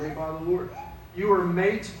made that way by the Lord. You were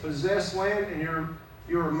made to possess land, and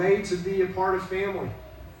you were made to be a part of family.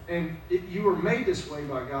 And you were made this way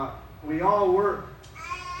by God. We all were.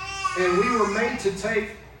 And we were made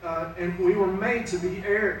to be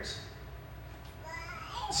heirs.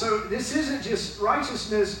 So this isn't just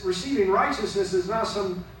righteousness. Receiving righteousness is not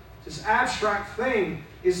some just abstract thing.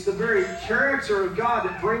 It's the very character of God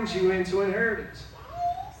that brings you into inheritance.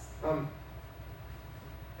 And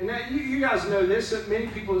now you guys know this, that many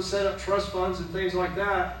people that set up trust funds and things like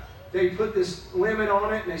that, they put this limit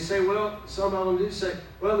on it, and they say, well, some of them do say,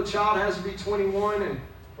 well, the child has to be 21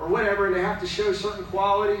 or whatever, and they have to show certain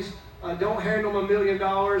qualities. Don't hand them $1 million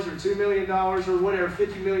or $2 million or whatever,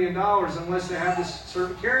 $50 million unless they have this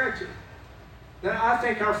certain character. Now, I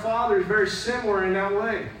think our Father is very similar in that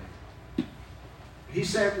way. He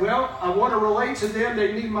said, well, I want to relate to them.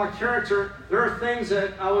 They need my character. There are things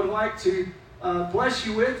that I would like to bless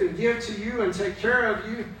you with and give to you and take care of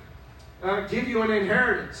you, give you an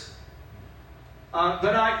inheritance.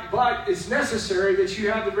 But it's necessary that you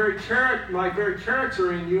have my very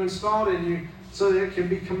character in you, installed in you, so that it can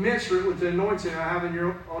be commensurate with the anointing I have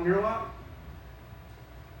on your life.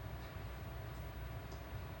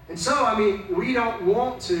 And so, I mean, we don't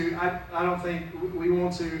want to, I don't think we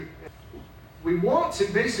want to, we want to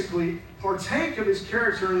basically partake of His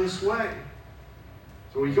character in this way.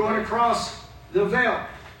 So we're going across the veil.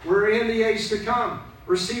 We're in the age to come,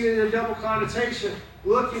 receiving the double connotation,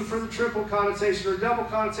 looking for the triple connotation or double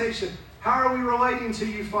connotation. How are we relating to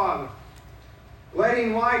you, Father?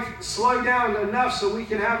 Letting life slow down enough so we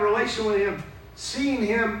can have a relation with Him, seeing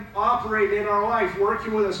Him operate in our life,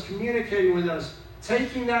 working with us, communicating with us,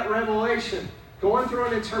 taking that revelation, going through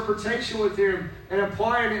an interpretation with Him, and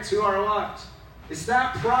applying it to our lives. It's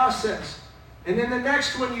that process. And then the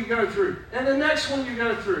next one you go through, and the next one you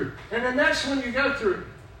go through, and the next one you go through.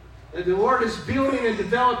 That the Lord is building and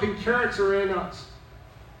developing character in us.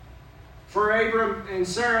 For Abram and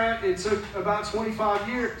Sarah, it took about 25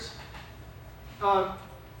 years.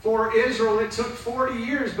 For Israel, it took 40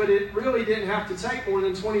 years, but it really didn't have to take more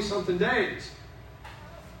than 20-something days.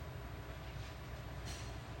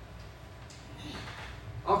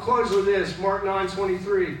 I'll close with this, Mark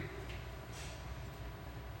 9:23.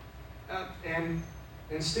 And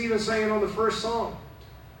Stephen sang it on the first song.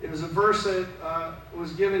 It was a verse that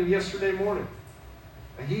was given yesterday morning.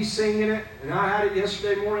 And he's singing it, and I had it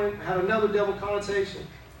yesterday morning. It had another double connotation.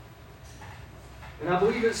 And I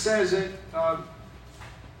believe it says that,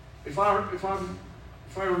 if I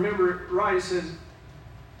remember it right, it says,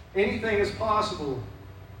 anything is possible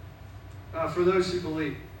for those who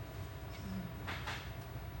believe.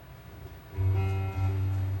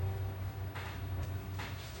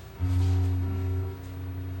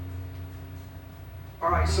 All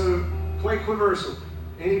right, so play reversal.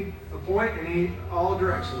 A point in all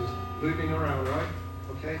directions, moving around, right?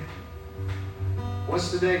 Okay.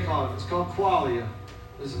 What's the day called? It's called Qualia.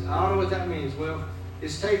 I don't know what that means. Well,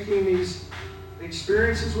 it's taking these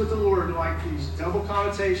experiences with the Lord, like these double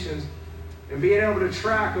connotations, and being able to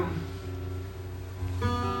track them,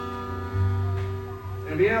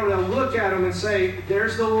 and being able to look at them and say,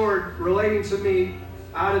 there's the Lord relating to me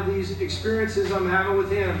out of these experiences I'm having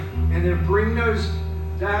with Him, and then bring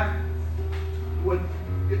what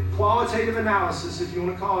qualitative analysis, if you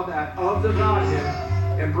want to call it that, of the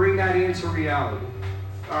Godhead, and bring that into reality.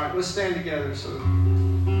 All right, let's stand together. So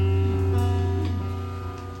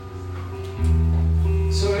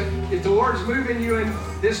if the Lord's moving you in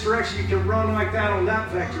this direction, you can run like that on that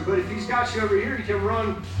vector. But if He's got you over here, you can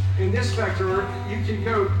run in this vector, or you can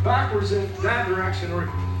go backwards in that direction, or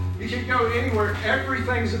you can go anywhere.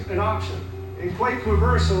 Everything's an option. In Quake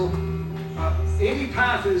Reversal, any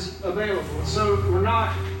path is available. So we're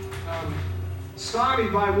not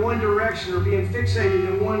stymied by one direction or being fixated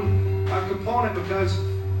in one component, because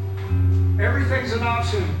everything's an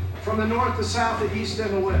option from the north, the south, the east,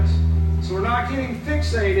 and the west. So we're not getting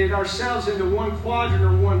fixated ourselves into one quadrant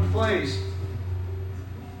or one place,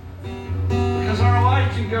 because our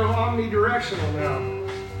life can go omnidirectional now.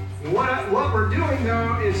 And what we're doing,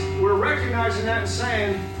 though, is we're recognizing that and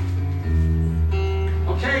saying,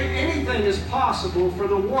 okay, anything is possible for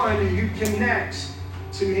the one who connects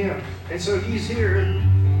to Him. And so He's here.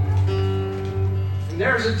 And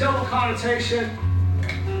there's a double connotation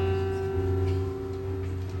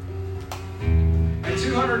at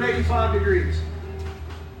 285 degrees.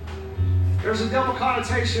 There's a double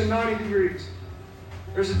connotation at 90 degrees.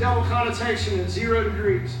 There's a double connotation at 0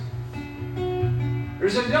 degrees.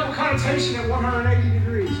 There's a double connotation at 180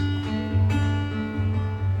 degrees.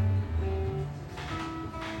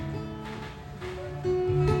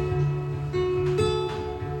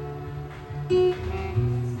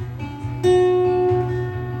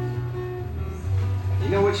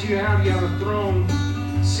 You have a throne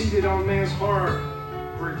seated on man's heart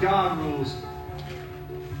where God rules,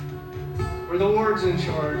 where the Lord's in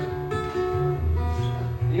charge.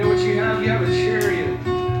 You know what you have? You have a chariot.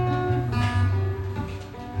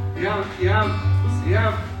 You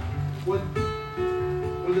have what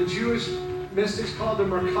the Jewish mystics called the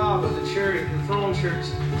Merkaba, the chariot, the throne chariot,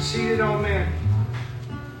 seated on man,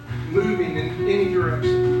 moving in any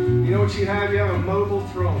direction. You know what you have? You have a mobile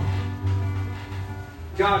throne.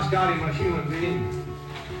 God's got him a human being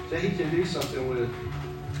that he can do something with.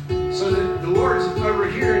 So that the Lord's over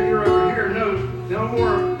here and you're over here.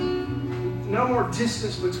 No more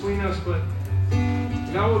distance between us, but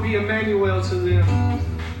I will be Emmanuel to them.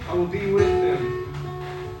 I will be with them.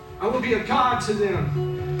 I will be a God to them.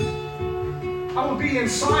 I will be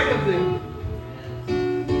inside of them.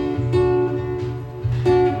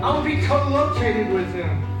 I will be co-located with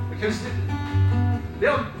them, because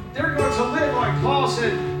they're going to live like Paul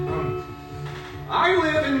said, I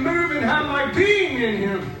live and move and have my being in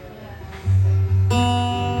him.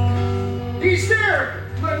 He's there,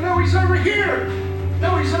 but no, he's over here.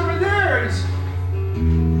 No, he's over there.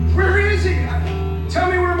 Where is he?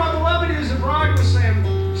 Tell me where my beloved is. The bride was saying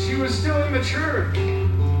she was still immature.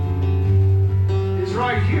 He's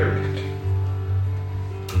right here.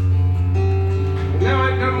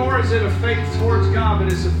 No more is it a faith towards God,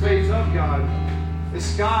 but it's a faith of God.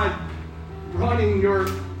 It's God running your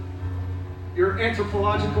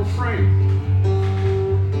anthropological frame.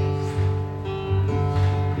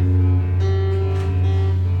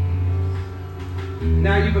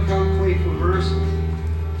 Now you become conversing.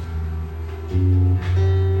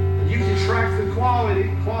 You can track the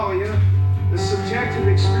qualia. The subjective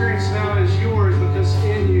experience now is yours, because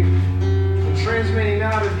in you and transmitting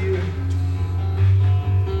out of you,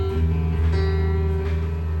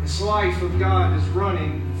 this life of God is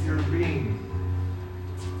running your being.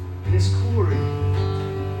 And it's glory.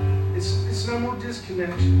 It's no more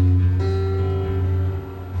disconnection.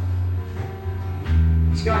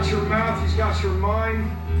 He's got your mouth, he's got your mind.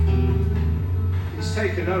 He's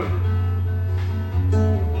taken over.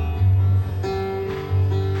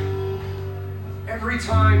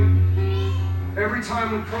 Every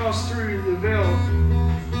time we cross through the veil,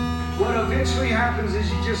 what eventually happens is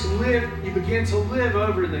you begin to live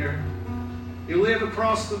over there. You live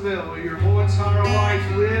across the veil, where your whole entire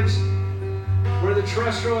life lives, where the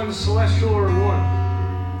terrestrial and the celestial are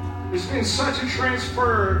one. There's been such a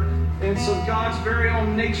transfer into God's very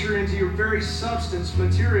own nature into your very substance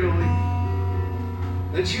materially,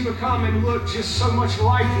 that you become and look just so much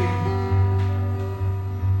like him.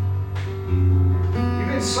 You've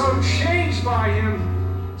been so changed by him,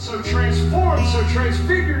 so transformed, so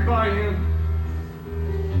transfigured by him.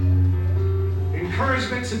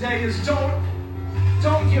 Encouragement today is don't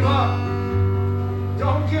give up.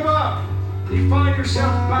 Don't give up. You find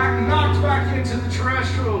yourself knocked back into the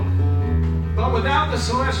terrestrial, but without the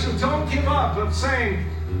celestial. Don't give up of saying,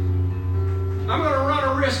 I'm going to run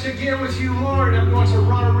a risk again with you, Lord. I'm going to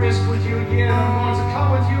run a risk with you again. I'm going to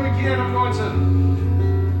come with you again.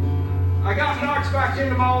 I got knocked back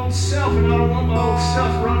into my old self, and I don't want my old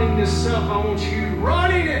self running this self. I want you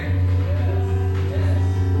running it.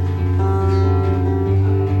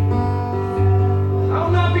 I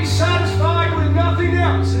will not be satisfied with nothing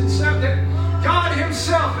else except that God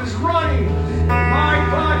himself is running my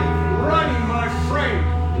body, running my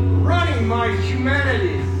frame, running my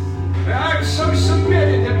humanity. And I'm so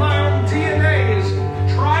submitted that my own DNA is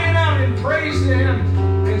crying out in praise to him,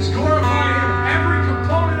 and is glorifying him. Every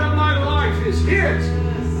component of my life is his.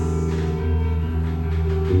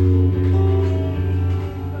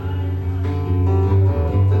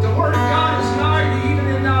 That the word of God is nigh to even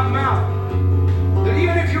in thy mouth. That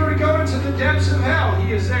even if you were to go into the depths of hell,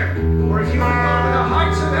 he is there. Or if you were to go to the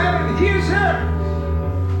heights of heaven, he is there.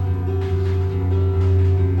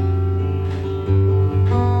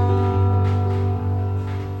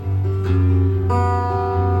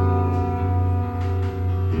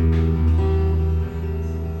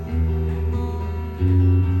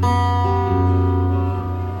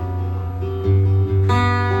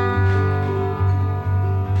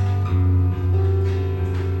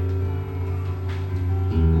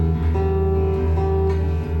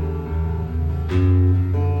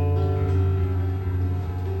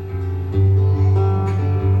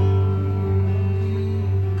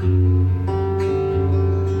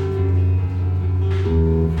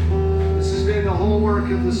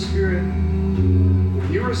 Of the Spirit.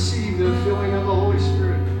 You receive the filling of the Holy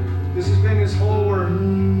Spirit. This has been his whole work.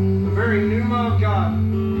 The very pneuma of God.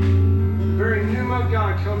 The very pneuma of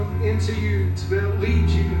God come into you to lead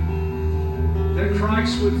you. That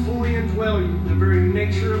Christ would fully indwell you. The very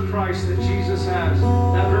nature of Christ that Jesus has.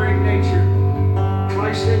 That very nature.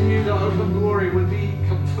 Christ in you, the hope of glory, would be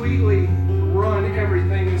completely run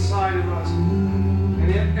everything inside of us. And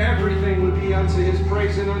yet everything would be unto his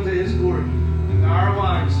praise and unto his glory. Our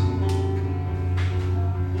lives.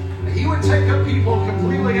 He would take a people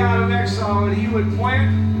completely out of exile, and he would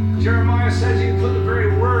plant. Jeremiah says he would put the very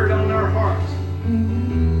word on their hearts.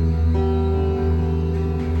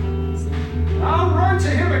 I'll run to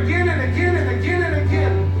him again and again and again and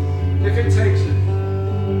again.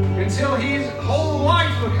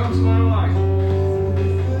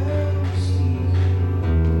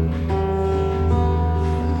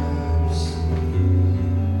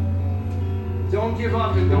 Don't give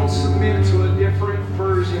up and don't submit to a different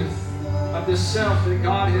version of the self that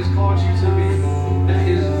God has called you to be, that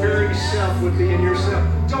His very self would be in yourself.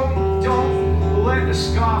 Don't let the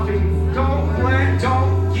scoffing,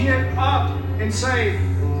 don't give up and say,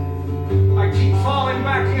 I keep falling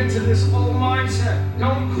back into this old mindset.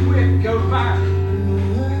 Don't quit. Go back.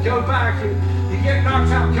 Go back. And you get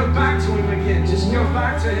knocked out, go back to Him again. Just go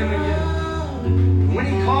back to Him again. When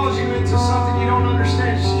He calls you into something you don't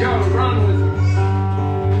understand, just go. Run with Him.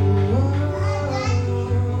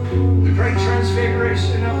 The great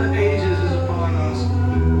transfiguration of the ages is upon us.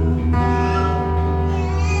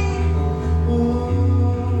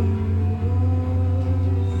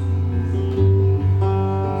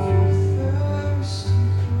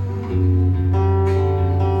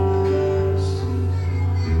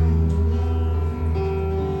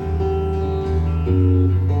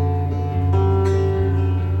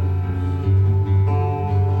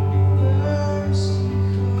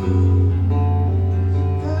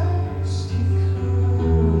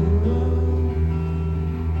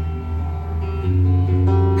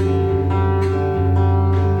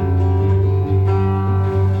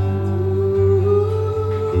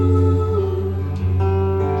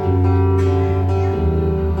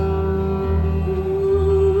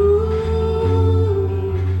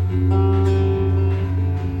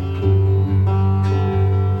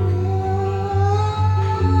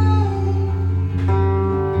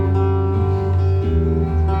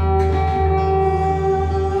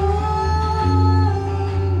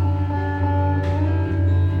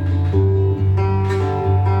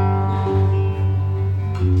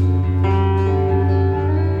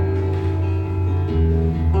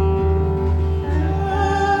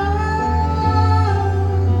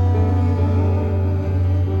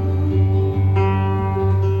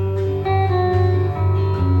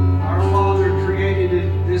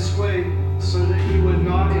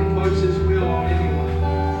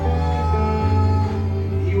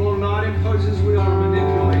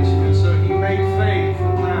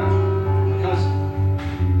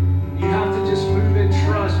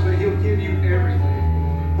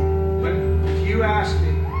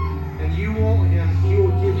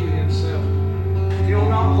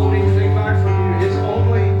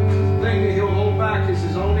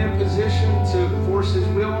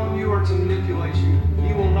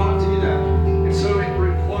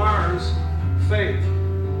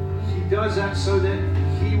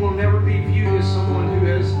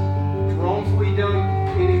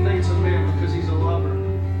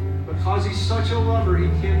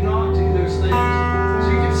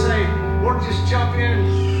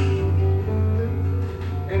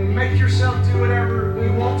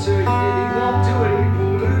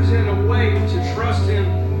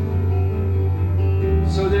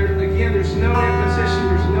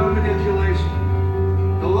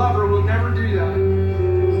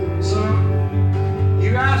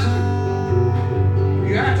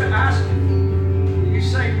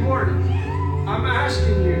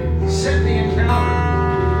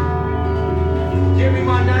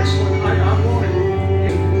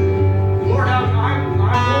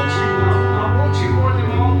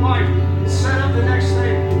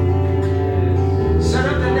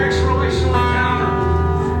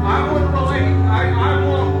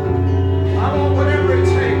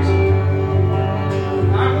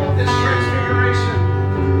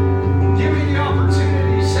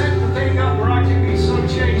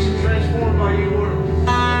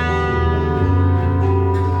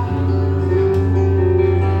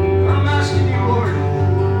 You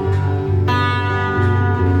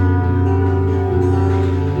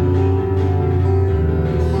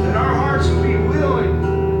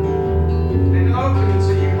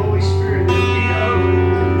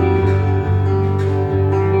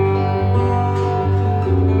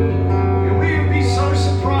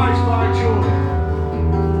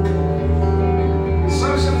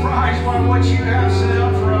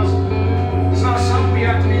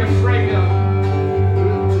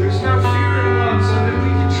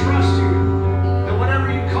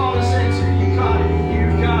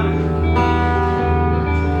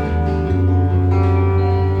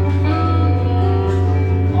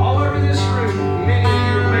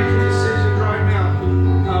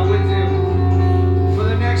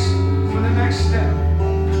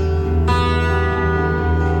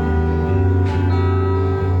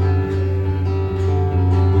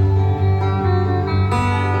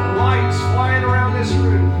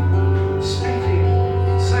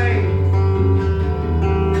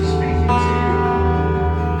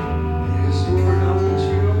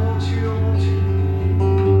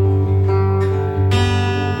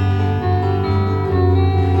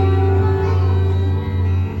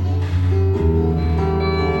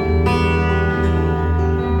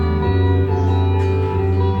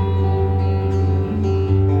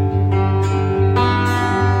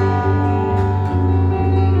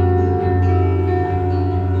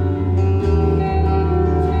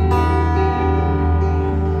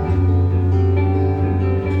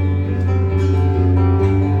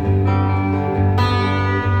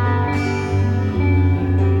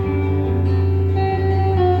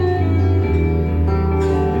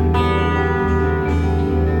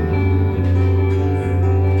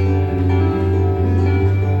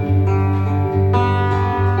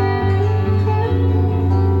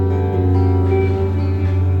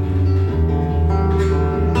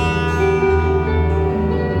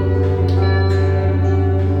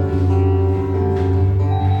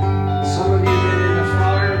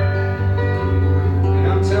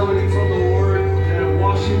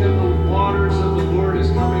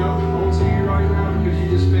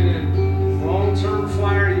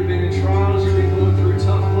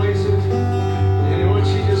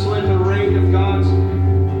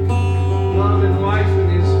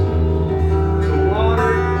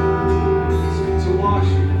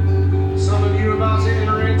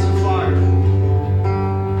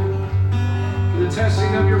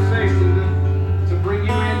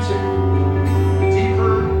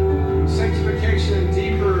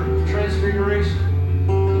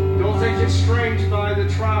strange by the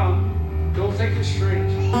trial, don't think it's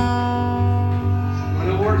strange. When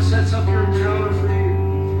the Word sets up your encounter for you,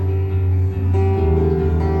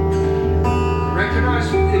 recognize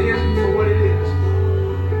it is for what it is.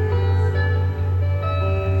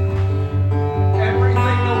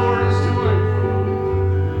 Everything the Lord is doing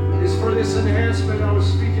is for this enhancement I was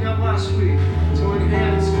speaking of last week. To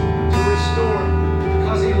enhance, to restore,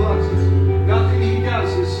 because He loves us. Nothing He does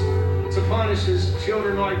is to punish His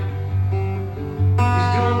children like He's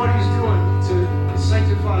doing what He's doing to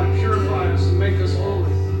sanctify, purify us, and make us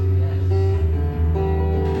holy.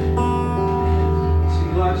 So He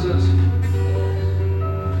loves us.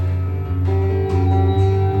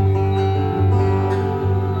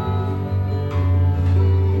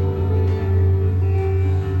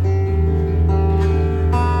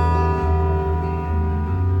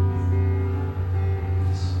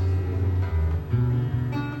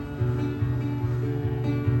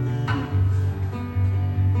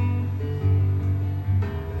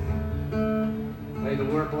 May the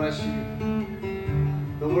Word bless you.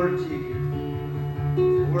 The Word keep you.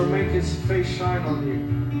 The Word make His face shine on you.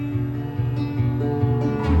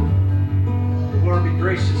 The Word be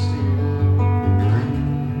gracious to you.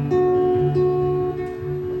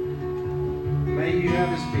 May you have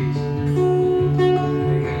His peace.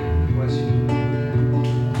 Amen. Bless you.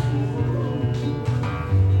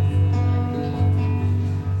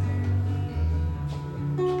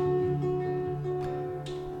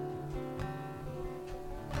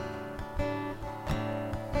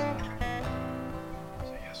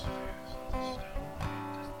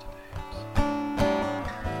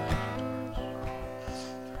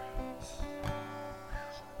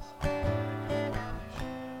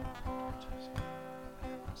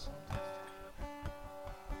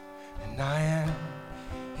 And I am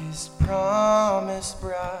His promised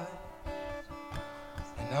bride,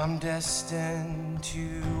 and I'm destined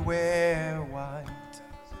to wear white,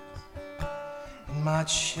 and my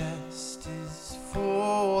chest is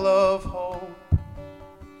full of hope,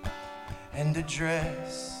 and a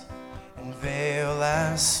dress and veil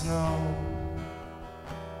as snow.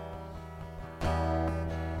 And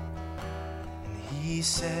He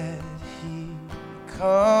said He'd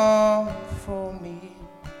come for me.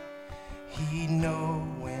 He'd know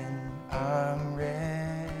when I'm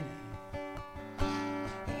ready,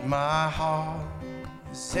 and my heart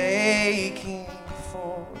is aching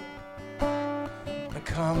for the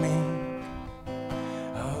coming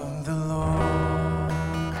of the Lord.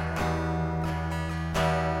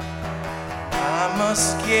 I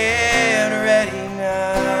must get ready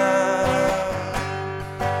now,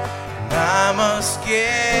 and I must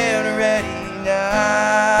get ready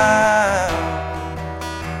now.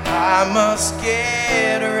 I must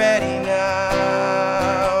get ready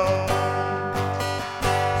now,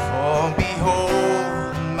 for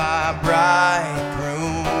behold, my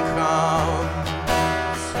bridegroom comes.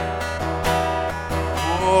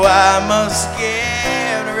 Oh, I must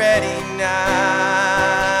get ready now.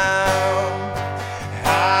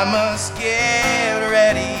 I must get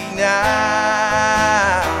ready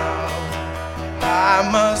now. I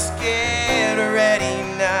must get ready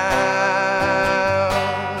now.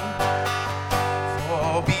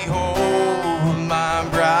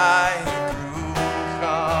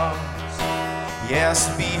 Yes,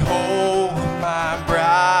 behold, my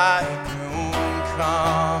bridegroom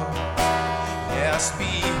comes. Yes,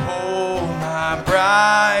 behold, my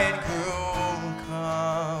bridegroom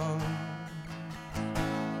comes.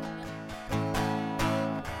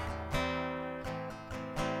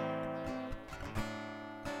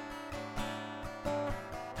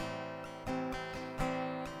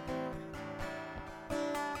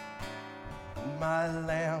 My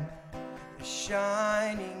lamp is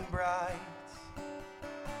shining bright,